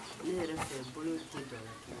ne yɛrɛ fɛ bolo tɛ don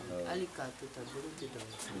a la hali k'a to ta bolo tɛ don a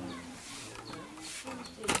la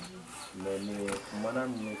mais nin mana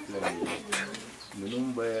ninnu filɛ nin ye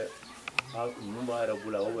ninnu b'a yɛrɛ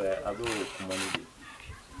bolo ou bien a bɛ o kumani de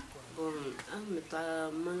bon an bɛ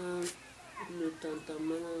taa mana kilo tantan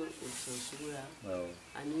mana o sɔn suguya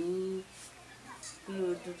ani kilo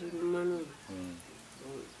duuru mana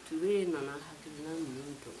ture nana hakilina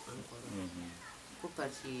ninnu don an kɔrɔ ko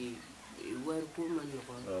parce que wariko ma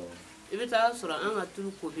nɔgɔn i bɛ taa sɔrɔ an ka tulu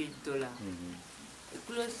ko bɛ dɔ la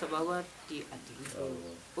kilo 3 wari tɛ a tigi bolo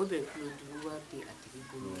ou bien kilo 5 wari tɛ a tigi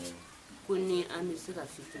bolo ko ni an bɛ se ka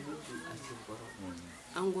fitinin don a senkɔrɔ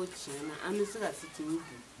an ko tiɲɛ na an bɛ se ka fitinin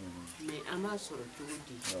don mais an b'a sɔrɔ cogo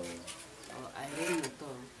di a yɛrɛ natɔ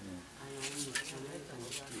a y'an ye caman ka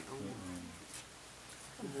di anw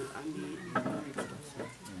ma an bɛ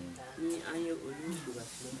ni an ye olu duga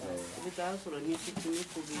filɛ I bɛ taa sɔrɔ ni fitinin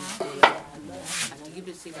ko bɛ a tigi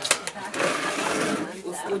bɛ se ka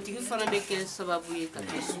o tigi fana bɛ kɛ sababu ye ka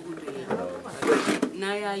kɛ sugu dɔ ye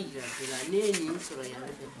n'a y'a yira dɔ la ne ye nin sɔrɔ yan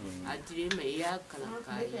fɛ a dir'e ma I y'a kalan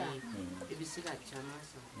k'a ye I bɛ se ka caman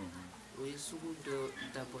san o ye sugu dɔ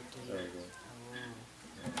dabɔtɔ ye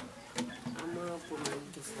an ma komani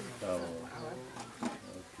kɛ fɔlɔ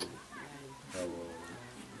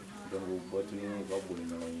donc bɔtuli ka bon ni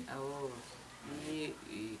ɲɔgɔn ye ni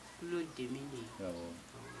kilo demi de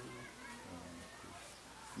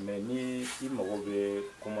mais ni I mago bɛ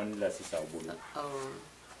commande la sisan a bolo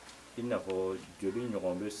I n'a fɔ joli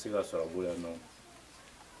ɲɔgɔn bɛ se ka sɔrɔ a bolo yan nɔ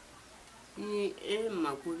ni e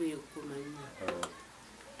mago bɛ commande la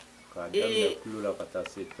k'a daminɛ kilo la ka taa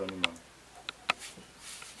se tɔni ma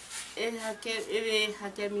e bɛ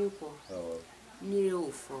hakɛ min fɔ n'i y'o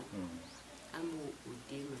fɔ an b'o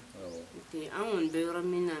d'e ma an kɔni bɛ yɔrɔ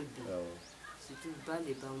min na bi surtout ba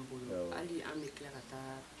de b'an bolo hali an bɛ tila ka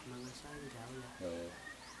taa magasin jira o la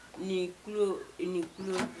ni kilo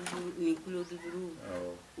duuru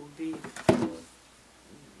o bɛ yen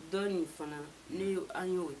dɔ nin fana ne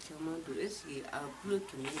an y'o caman don est-ce que a kilo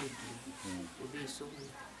 100 de don o bɛ yen so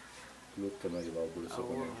kɔnɔ kilo 100 de b'a bolo so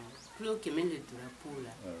kɔnɔ kilo 100 de donna pot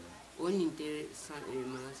la o nin tɛ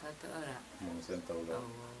magasin ta la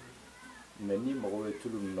mais ni mago bɛ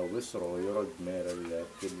tulu min na o bɛ sɔrɔ yɔrɔ jumɛn yɛrɛ de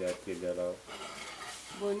la teliya la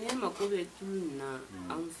bon ni mago bɛ tulu nin na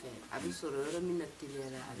anw fɛ a bɛ sɔrɔ yɔrɔ min na teliya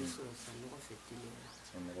la a bɛ sɔrɔ sanɔgɔ fɛ teliya la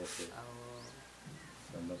sanɔgɔ fɛ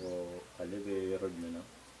sanɔgɔ ale bɛ yɔrɔ jumɛn na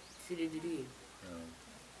Firidiri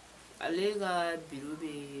ale ka biro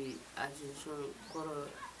bɛ Ascension kɔrɔ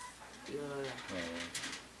yɔrɔ la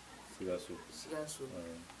Sikaso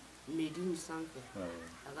Medi ni sanfɛ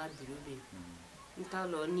a ka biro bɛ yen n t'a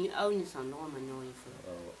dɔn ni aw ni sanɔgɔ ma ɲɔgɔn ye fɔlɔ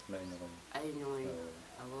a ye ɲɔgɔn ye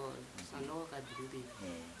awɔ sanɔgɔ ka biro bɛ yen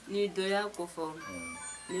ni dɔ y'a ko fɔ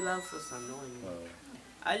ne b'a fɔ sanɔgɔ ye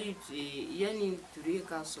hali yanni Ture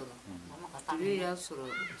k'a sɔrɔ Ture y'a sɔrɔ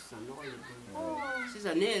sanɔgɔ le bolo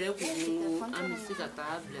sisan ne yɛrɛ ko an bɛ se ka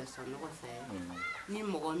taa bila sanɔgɔ fɛ ni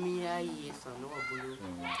mɔgɔ min y'a ye sanɔgɔ bolo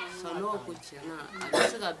sanɔgɔ ko tiɲɛna a bɛ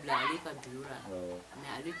se ka bila ale ka biro la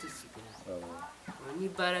mais ale tɛ sigi la ni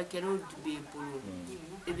baarakɛlaw b'i bolo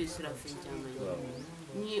e bɛ siran fɛn caman ɲɛ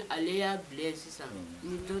ni ale y'a bila yen sisan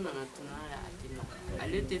ni dɔ nana tunun a la a tɛ nɔgɔya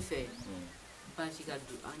ale tɛ fɛ baasi ka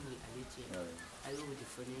don an ni ale cɛ a y'o de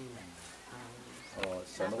fɔ ne ɲɛna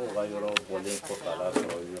sanɔgɔ ka yɔrɔ bɔlen kɔfɛ a b'a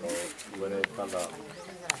sɔrɔ yɔrɔ wɛrɛ t'a la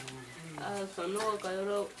sanɔgɔ ka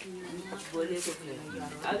yɔrɔ bɔlen kɔfɛ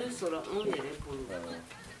a bɛ sɔrɔ anw yɛrɛ bolo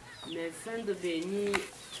mais fɛn dɔ bɛ yen ni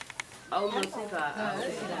aw ma se ka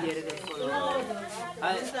yɛrɛkɛ fɔlɔ a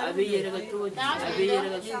bɛ yɛrɛkɛ cogo di a bɛ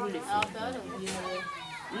yɛrɛkɛ sugu de fɛ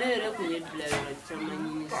ne yɛrɛ tun ye bila yɔrɔ caman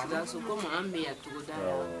ɲini Sikaso komi an bɛ yan togoda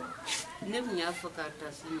la ne tun y'a fɔ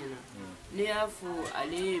Karitasi ɲɛna ne y'a fɔ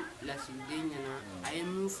ale lasigiden ɲɛna a ye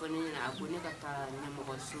min fɔ ne ɲɛna a ko ne ka taa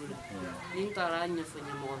ɲɛmɔgɔso la ni n taara ɲɛfɔ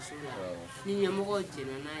ɲɛmɔgɔso la ni ɲɛmɔgɔ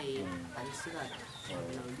jɛna n'a ye a bɛ se ka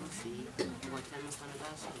bila olu fɛ yen mɔgɔ caman fana b'a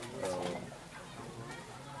sɔrɔ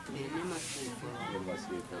mais ne ma se fɔlɔ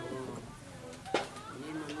ne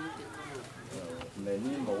ma min tɛ kama mais ni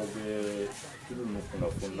mago bɛ tulu ninnu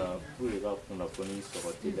kunnafoni na pour que ka kunnafoni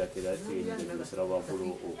sɔrɔ teliya teliya nɛgɛjuru sira b'a bolo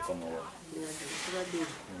o kama wa nɛgɛjuru sira bɛ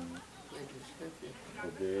yen o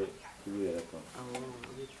bɛ tulu yɛrɛ kan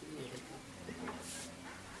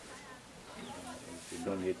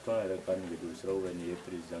donc nin ye tɔn yɛrɛ ka nɛgɛjuru sira ou bien nin ye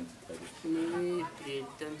présidente ta de ye nin ye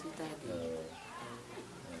présidente ta de ye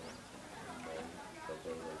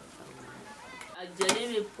a jɛlen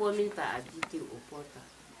bɛ poids min ta a di tɛ o poids ta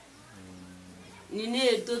ni ne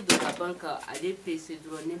ye dɔ don ka ban ka ale pese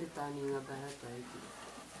dɔrɔn ne bɛ taa ni n ka baara tɔ ye ten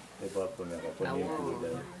e b'a faamuya ka fɔ nin ye kilo da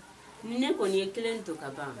ye ni ne kɔni ye kelen don ka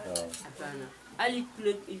ban a banna hali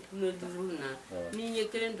kilo duuru na ni n ye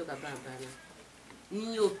kelen don ka ban a banna ni n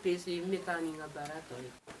y'o pese n bɛ taa ni n ka baara tɔ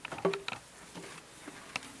ye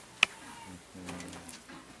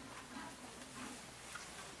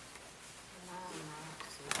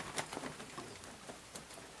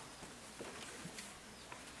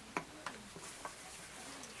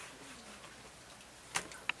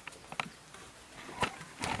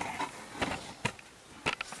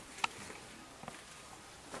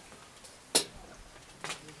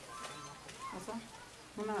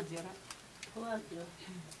Olha,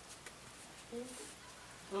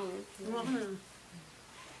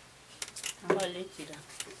 tira.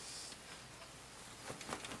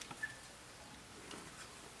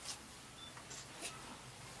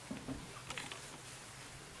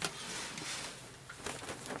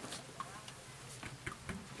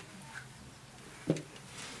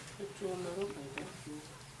 Ai,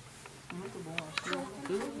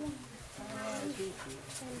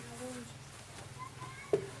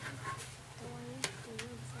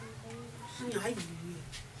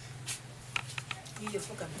 iya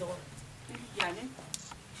bukan tuh. Yani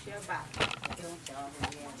siapa?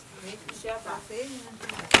 Siapa?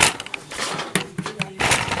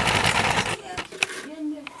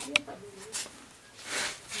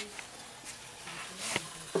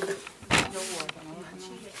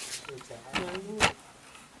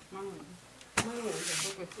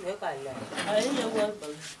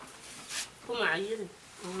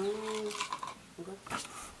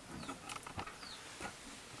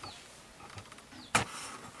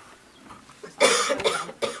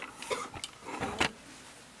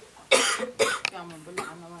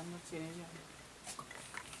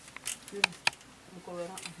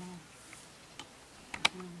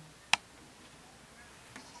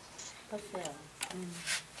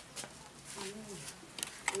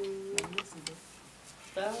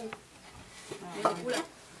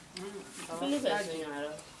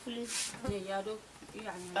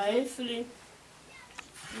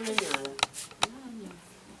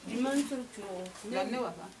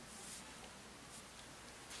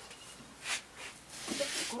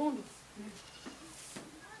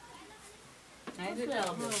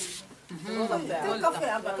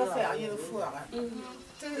 Café aí no fora.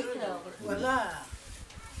 Voilà.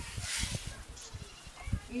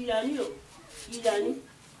 Ilani.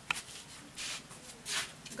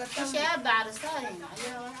 Siya bar sa rin.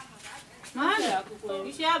 Mana?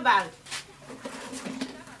 Siya bar.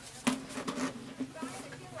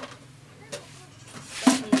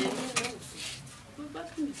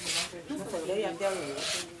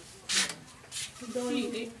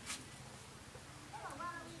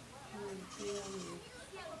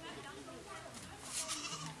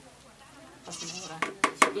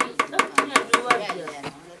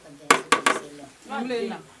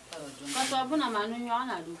 Kata apa nama anu yang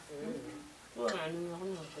ada?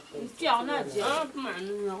 Siapa nak je?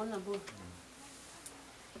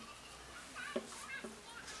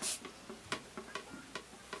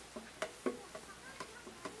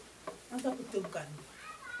 Anta kutubkan.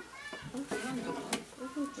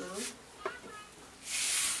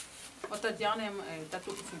 Otak jangan yang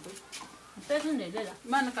tatuk itu. Pero no le da.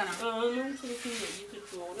 Mana kana?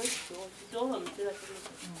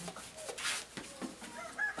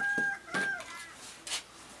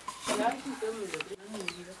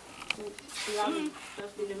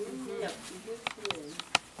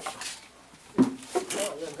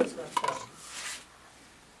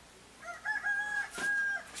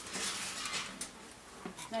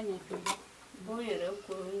 Nanya tu. Boleh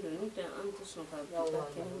aku ni tak antus suka kata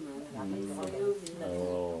kena.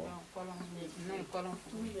 Kolong.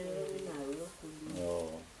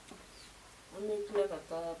 Ame kila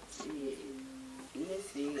kata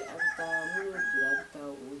nesi ata mulu ata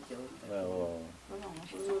ujo.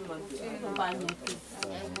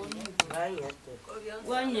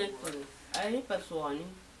 Banyak tu. Air pasuani.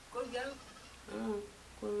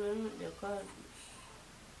 Korang dekat.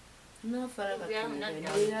 Na fara ka ni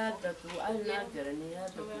ya da tu ai na jara ni ya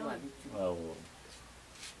da tu wadi tu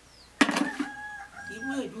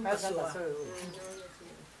Ibu itu pasal.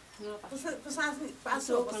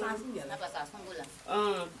 Pasal ya. Napasasang ko lang.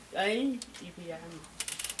 ai ibi ya ni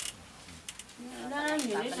na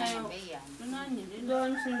ni sayo na ni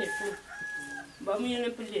don sin de tu ba mi ne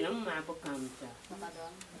pili na ma ba kam ta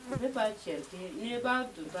be ba cherke ne ba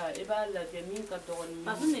tu ba e ba la de min ka to ni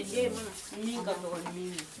Pasu ni je mana? min ka to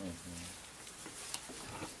ni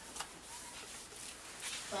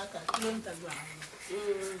Pakas. Belum terbuang.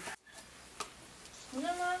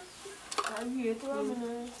 Nama, lagi itu apa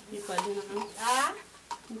mana? Di pagi nak? Ah?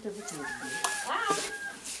 Kita betul.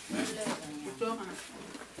 Itu kana?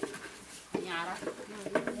 Nyara.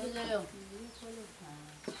 Lelo.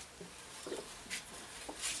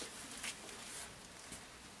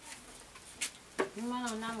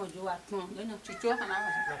 Mana nama jual tu? Gana cucu kana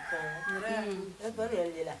apa?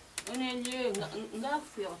 Ini je enggak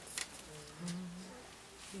feel.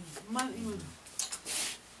 Mal iman.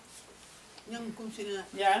 Yang kumsina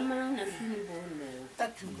Ya, mana nak sini boleh.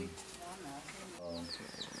 tak cukup.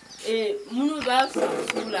 Munu ba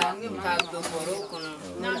sula ka goboro kono.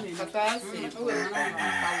 Kata si.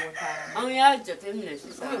 An ya jate mine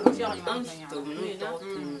sisa. An to munu to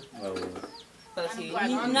tu. Parce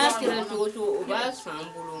ni na kira to o ba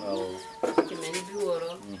sambulu. Ki men bi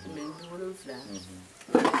woro, men bi woro fla.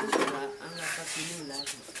 An la papinu la.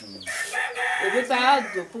 O be ta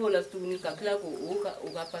do ko la tu ni ka kla ko o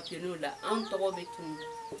ka papinu la an to be tu.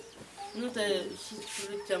 n'o tɛ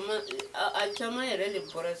a caman yɛrɛ de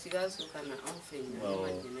bɔra Sikaso ka na anw fɛ yen nɔ ma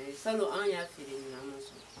jɛnɛ ye salon an y'a feere ɲina an ma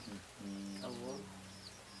sɔn awɔ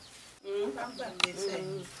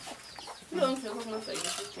Filon fɛ ko ma fɛ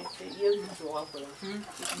ye muso ka kɔla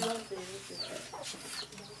filon fɛ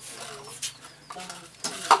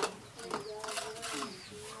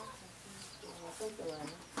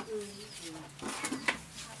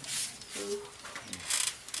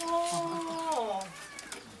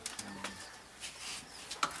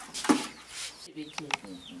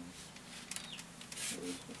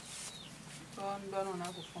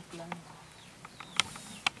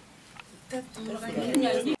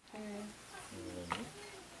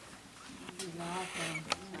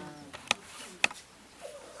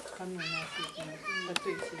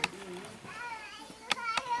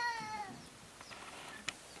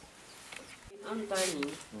Antani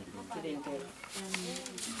kirente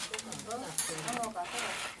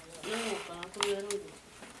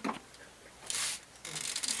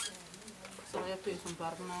Saya tu yang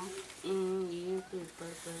parno. Ini tu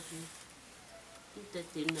parno. Kita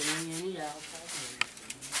tinggal ni ya.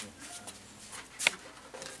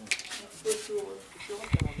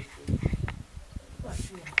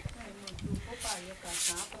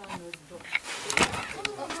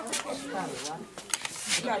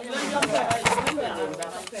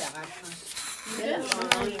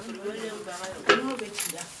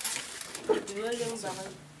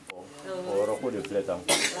 Orang kau di flat am,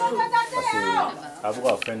 pasti aku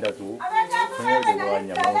kan friend tu, friend dia buat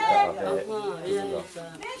nyamuk tak ada.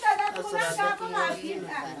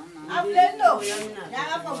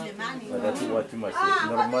 Ada tu waktu masih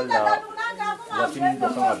normal lah, waktu ni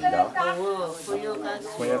bukan ada.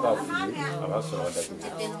 Punya kau free, agak surat ada tu.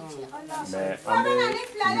 Mais ambil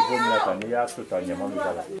niveau mereka ni ya tu tanya mami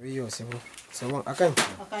jalan. Oui, c'est bon, akan.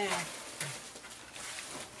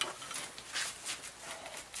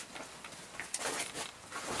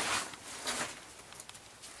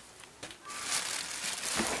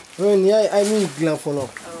 Ni ai min gilan fɔlɔ.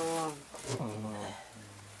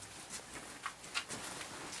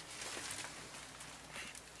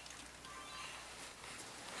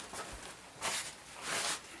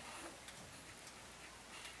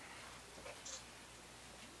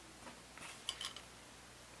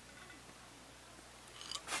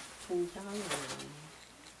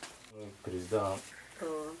 Président,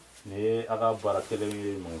 ni aga baara kelen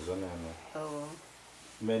ye mɔnzɔn yan nɔ.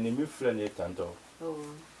 Mais ni min filɛ nin ye tantɔ.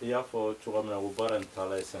 I y'a fɔ cogo min na ko baara in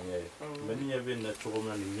taala ye saniya ye. Mais ni ɲɛ bɛ na cogo min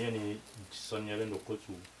na nin ɲɛ ni saniyalen don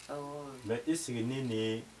kojugu. Mais i sigi ni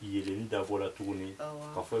nin yeleni dabɔ la tuguni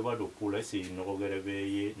k'a fɔ i b'a dɔn ko la i sigi nɔgɔ wɛrɛ bɛ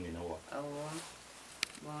ye nin na wa.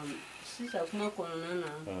 Bon sisan kuma kɔnɔna na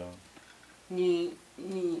ni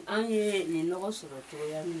an ye nin nɔgɔ sɔrɔ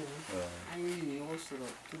cogoya min na an ye nin nɔgɔ sɔrɔ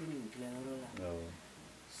turu nin dilanyɔrɔ la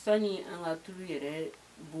sani an ka turu yɛrɛ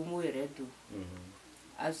bomo yɛrɛ don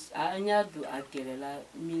an y'a don a gɛrɛla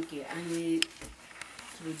min kɛ an ye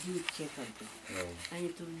turujiw cɛ ka don an ye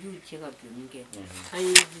turujiw cɛ ka don min kɛ an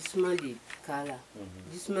ye jisuma de k'a la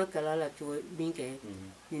jisuma kala la cogo min kɛ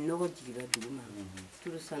nin nɔgɔ jiginra duguma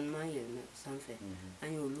turu sanuman yɛlɛma sanfɛ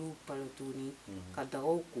an ye olu palo tuguni ka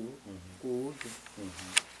dagaw ko k'o don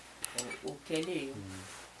o kɛlen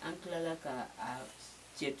an tilala ka a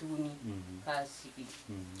cɛ tuguni k'a sigi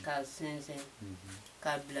k'a sɛnsɛn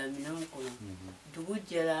k'a bila minɛnw kɔnɔ dugu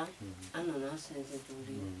jɛra an nana sɛnsɛn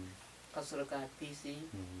tuguni ka sɔrɔ k'a pese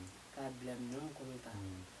k'a bila minɛnw kɔnɔ ta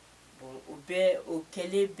bon o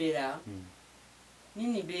kɛlen bɛɛ la ni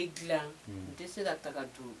nin bɛ dilan n tɛ se ka taga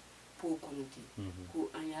don po kɔnɔ ten ko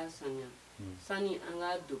an y'a saniya sani an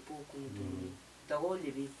k'a don po kɔnɔ tuguni dagaw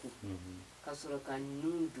de bɛ ko ka sɔrɔ ka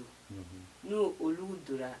ninnu don n'o olu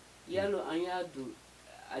donna yalo an y'a don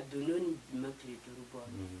a donno ni bi ma tile 5 bɔ i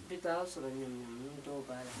bɛ taa sɔrɔ ɲamanɲamannin dɔw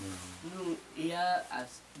b'a la n'u i y'a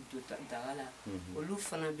don daga la olu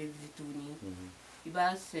fana bɛ wuli tuguni i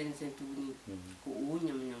b'a sɛnsɛn tuguni k'o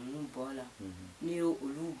ɲamanɲamanninw bɔ la n'i ye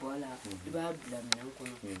olu bɔ la i b'a bila minɛn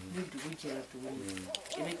kɔnɔ ni dugu jɛra tuguni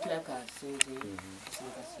i bɛ tila k'a sɛnsɛn ka sɔrɔ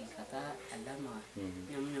ka sigi ka taa a lamaga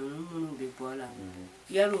ɲamanɲamannin minnu bɛ bɔ la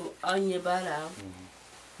yalo an ɲɛ b'a la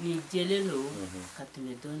nin jɛlen don ka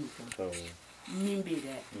tɛmɛ dɔɔnin kan min bɛ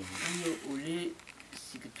dɛ an ye olu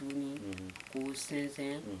sigi tuguni k'o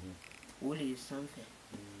sɛnsɛn o de ye sanfɛ.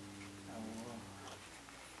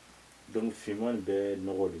 Donc finman bɛ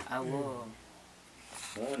nɔgɔ de. Awɔ.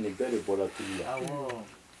 Nin bɛɛ de bɔra tulu la. Awɔ.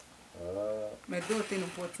 Mais dɔw tɛ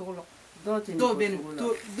nin bɔ cogo la.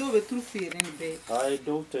 Dɔw bɛ tulu feere nin bɛɛ. Ayi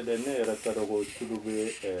dɔw tɛ dɛ ne yɛrɛ t'a dɔn ko tulu bɛ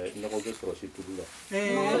nɔgɔ bɛ sɔrɔ si tulu la.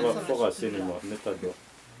 Fo ka se nin ma ne t'a dɔn.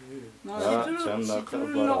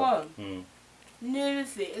 Tulu nɔgɔ. ne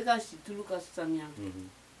fe e ka situlu ka samya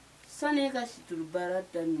sani ka situlu bara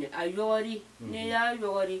daminɛ a yɔgɔri ne y'a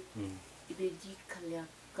yɔgɔri i bɛ ji kalaya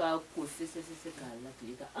ka ko fɛsɛfɛsɛ k'a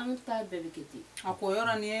latile ka an ta bɛɛ bɛ kɛ ten a ko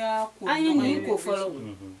yɔrɔ ni y'a ko an ye nin ko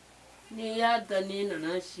fɔlɔ ne y'a da ne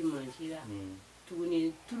nana si mansi la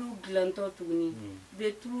tuguni tulu dilantɔ tuguni i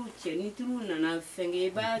bɛ tulu cɛ ni tulu nana fɛnkɛ i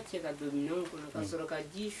b'a cɛ ka don minɛnw kɔnɔ ka sɔrɔ ka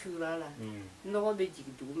ji sur'a la nɔgɔ bɛ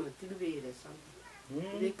jigin duguma tulu bɛ yɛlɛ sanfɛ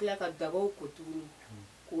i bɛ tila ka dagaw ko tuguni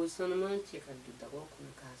k'o sanuman cɛ ka don dagaw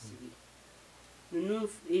kɔnɔ k'a sigi ninnu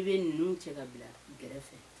i bɛ ninnu cɛ ka bila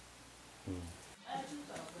gɛrɛfɛ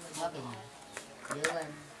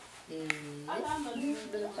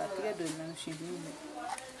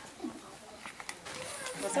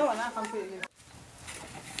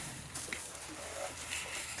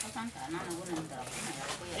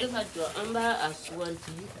e ka jɔ an b'a a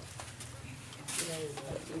suganti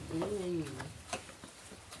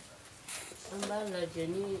an b'a lajɛ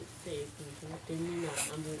ni fɛ kunkuru tɛ min na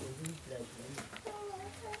an bɛ olu bila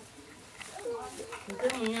n tɛ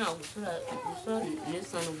mun y'a muso ne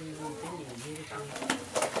sanu b'i bolo tɛ nin yiri kan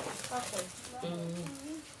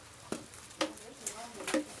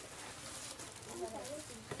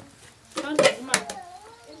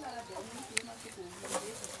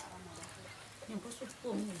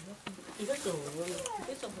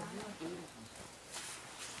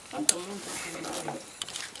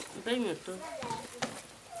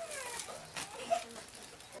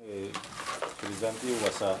Presidente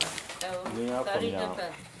wasa ni y'a faamuya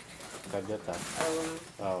Kadiata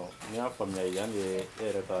ni y'a faamuya yan de e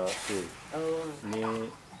yɛrɛ ka so ni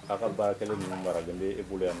a ka baarakɛla ninnu maralen bɛ e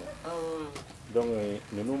bolo yan nɔ donc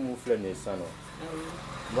ninnu mun filɛ nin ye sisan nɔ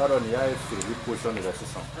n b'a dɔn nin y'a ye feereli position de la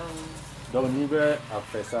sisan donc n'i bɛ a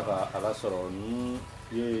fɛ sa ka a ka sɔrɔ ni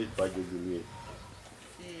ye ba joli ye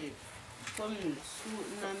comme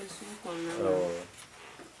n'an bɛ sugu kɔnɔna na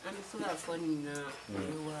an bɛ se k'a fɔ nin na o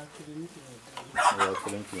ye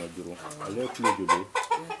 1000 kɛmɛ duuru ale ye kilo joli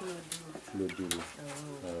ye kilo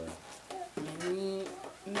 5 ni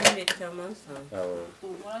min bɛ caman san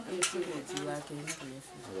an bɛ se k'o di 1000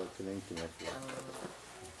 kɛmɛ fila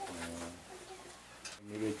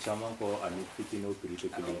n'i bɛ caman kɔ ani fitinin o prix tɛ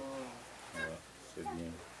kelen ye c'est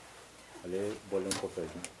bien ale bɔlen kɔfɛ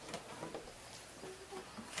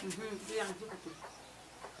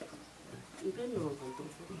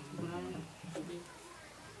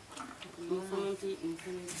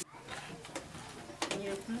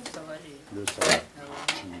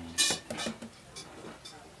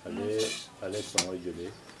ale sɔngɔ joli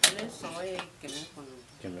ale sɔngɔ ye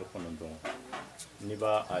 900 n'i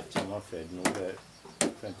b'a a caman fɛ n'o bɛ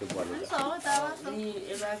fɛn tɛ bɔ ale la ni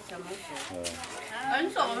e b'a caman fɛ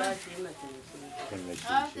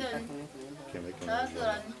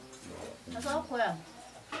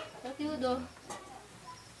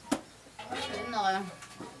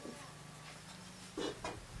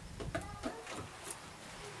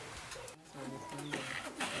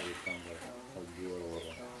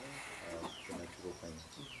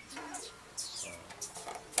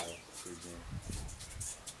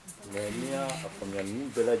mais n'i y'a faamuya ninnu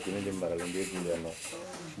bɛɛ lajɛlen de maralen bɛ dun yan nɔ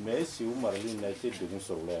mais est-ce que u marali na i tɛ degun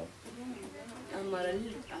sɔrɔ o la yan a marali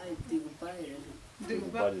a ye degunba yɛrɛ de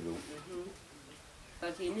degunba de don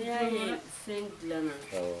parce que n'i y'a ye fɛn dilanna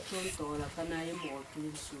tɔn tɔgɔ la ka n'a ye mɔgɔ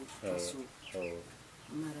kelen so ka so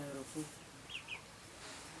marayɔrɔ ko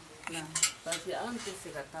parce que an tɛ se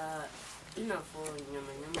ka taa i n'a fɔ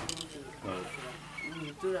ɲama-ɲama bɛ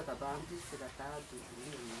nin to la ka ban an tɛ se ka taa don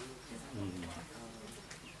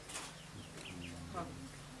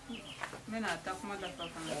n bɛna taa kuma dafa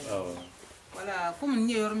fana wala komi n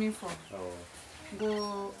ye yɔrɔ min fɔ n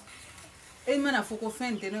ko e mana fɔ ko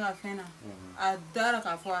fɛn tɛ ne ka fɛn na a dara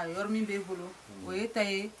k'a fɔ a yɔrɔ min b'e bolo o ye ta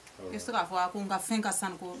ye i bɛ se k'a fɔ ko n ka fɛn ka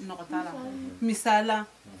sanu ko nɔgɔ t'a la misali la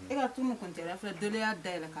e ka tunu kun tɛ filɛ dɔ y'a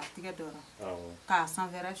dayɛlɛ k'a tigɛ dɔ la k'a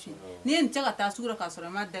sanfɛra fiɲɛ n'i ye nin cɛ ka taa sugu la k'a sɔrɔ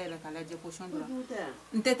i ma dayɛlɛ k'a lajɛ position dɔ la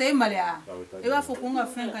n tɛ taa i maloya i b'a fɔ ko n ka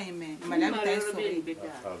fɛn ka ɲi mɛ maloya bɛ taa i sɔrɔ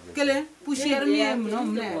kelen poussière min ye minɛn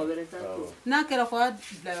minɛ n'a kɛra ko a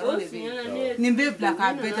bila yɔrɔ de bɛ yen nin bɛ bila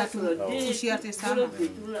k'a bɛɛ datugu poussière tɛ s'a ma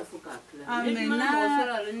mɛ n'a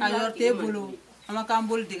a yɔrɔ t'e bolo a ma k'an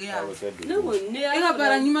bolo dege yan e ka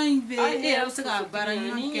baara ɲuman bɛ e yɛrɛ bɛ se ka baara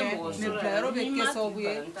ɲuman kɛ mɛ bilayɔrɔ bɛ kɛ sababu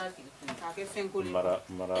ye k'a kɛ fɛn kolon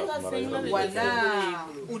wala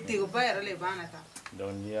o deguba yɛrɛ de b'an na ta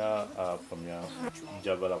donc n'i y'a faamuya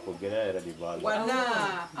jabala ko gɛlɛya yɛrɛ de b'a la wala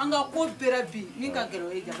an ka ko bɛɛ bi min ka gɛlɛn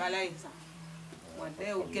o ye jabala ye sa wala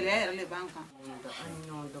o gɛlɛya yɛrɛ de b'an kan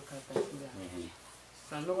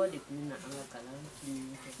sanogo de kuna anga kala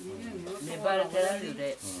kimi me bara kala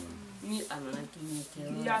de ni anana kimi ke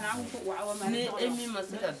me emi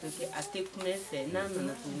masika beke atekune fe na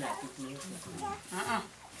nana kuna atekune fe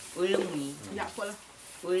oye muni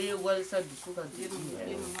oye walsa dukuka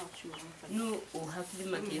no o hakili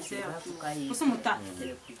makese ba kukai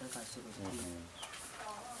kele kuka kasoro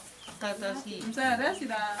Tatasi,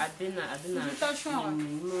 adena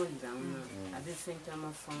no down. Abe senta ma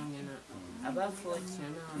fanya aba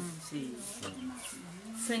fortuna si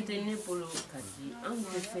sentene polo kati an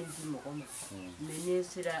ke senti mo koma mene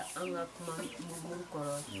sira anga kuma murmur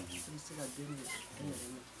koro sira beni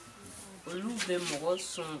olu be mo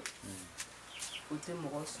son ote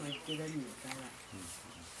mo son kela ni kala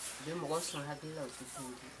be mo son hakila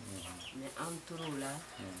otufundi me anturula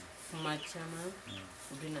kuma chama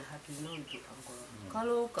ubina hakila ntu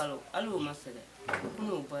ankoro kalo alu masere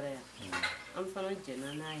kuno bare am fana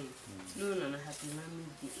jena nayi no na hakila mi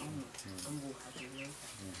di ambu hakila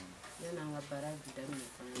yana nga bara bidam ne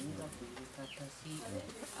fana ni ka kuli tatasi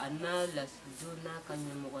ana la sidona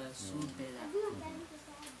kanya mo ya subela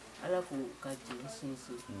ala ku ka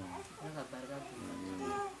jinsinsi nga barga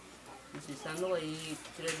si sano yi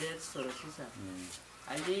trader soro sisa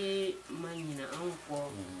ali manyina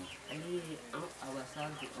anko ali an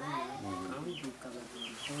awasadu an du kala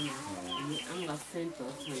dona ni an ga fento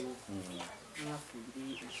so nga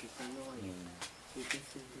fudi si sano yi ko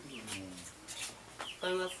fudi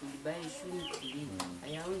kanga fudi bai shuni kili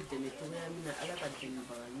ayaun deme to ya mina ala ka deme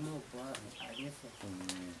ba no bo ayefe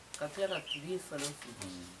ka pera kili falo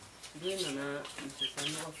fudi nana si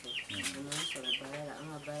sano ko na soro bara an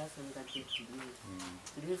bara san ka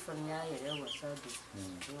kili fanya ya wasadu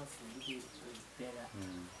nga fudi bela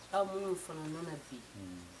amu fana nana bi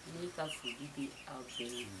ni ka fudi bi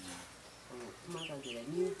abe kuma ka gela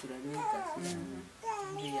ni tura ni ka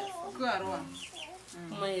ya ko arwa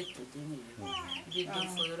kuma yeto deni di do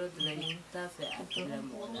foro dura ni ta fe atira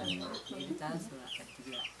mo ta so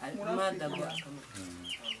atira alma da ba kama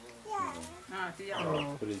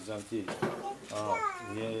présidente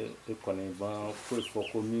ni ekone ba ko fo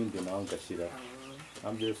commune de na ngashira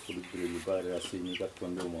ambe fulu le bare asini ka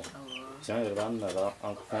tondo mo tiens ran na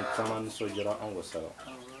en comptant so jira en wasara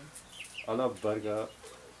ala barga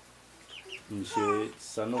monsieur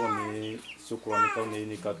sanoni Sokourani ka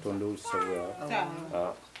ni ka tondo sawa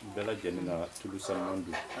a bela jenina tulu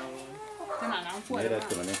samandu nera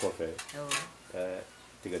tona ko fe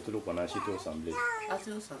tiga tulu kona shito assemblée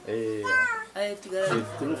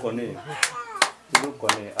tulu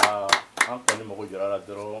kone a an kone mo ko jira la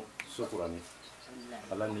dro Sokourani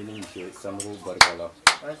ala nini monsieur sanru barkala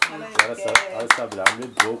ala sabla ambe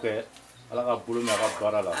boke ala ka bulu ma ka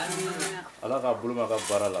bara la ala ka bulu ma ka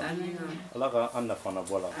bara la ala ka an nafa na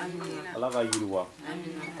bola ala ka yiriwa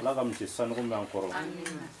ala ka monsieur sanru me encore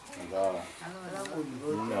nga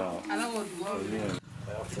ala ko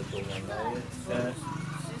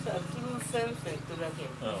sisa tulu fem to la ke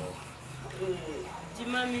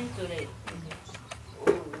dimami to le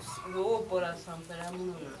wo bora sampara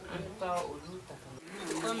mununa anta oluta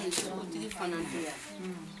comme sugutigi fana ya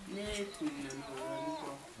ne tunna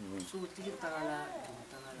no sugutigi tagala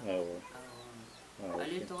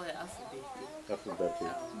ale to ya afubete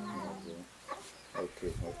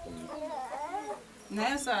okay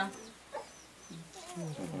nessa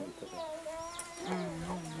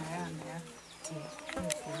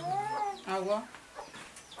agua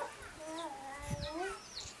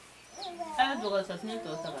doga safni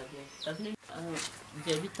to tagaje safni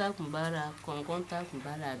jabita kumbara konkonta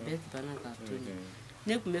kumbara bet bana ka tuni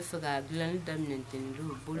ne kuma faga glan dam nenten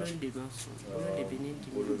do bolon de maso bolon de benedi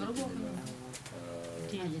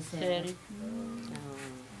ti seri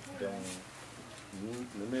donc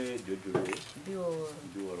nous me jojo bio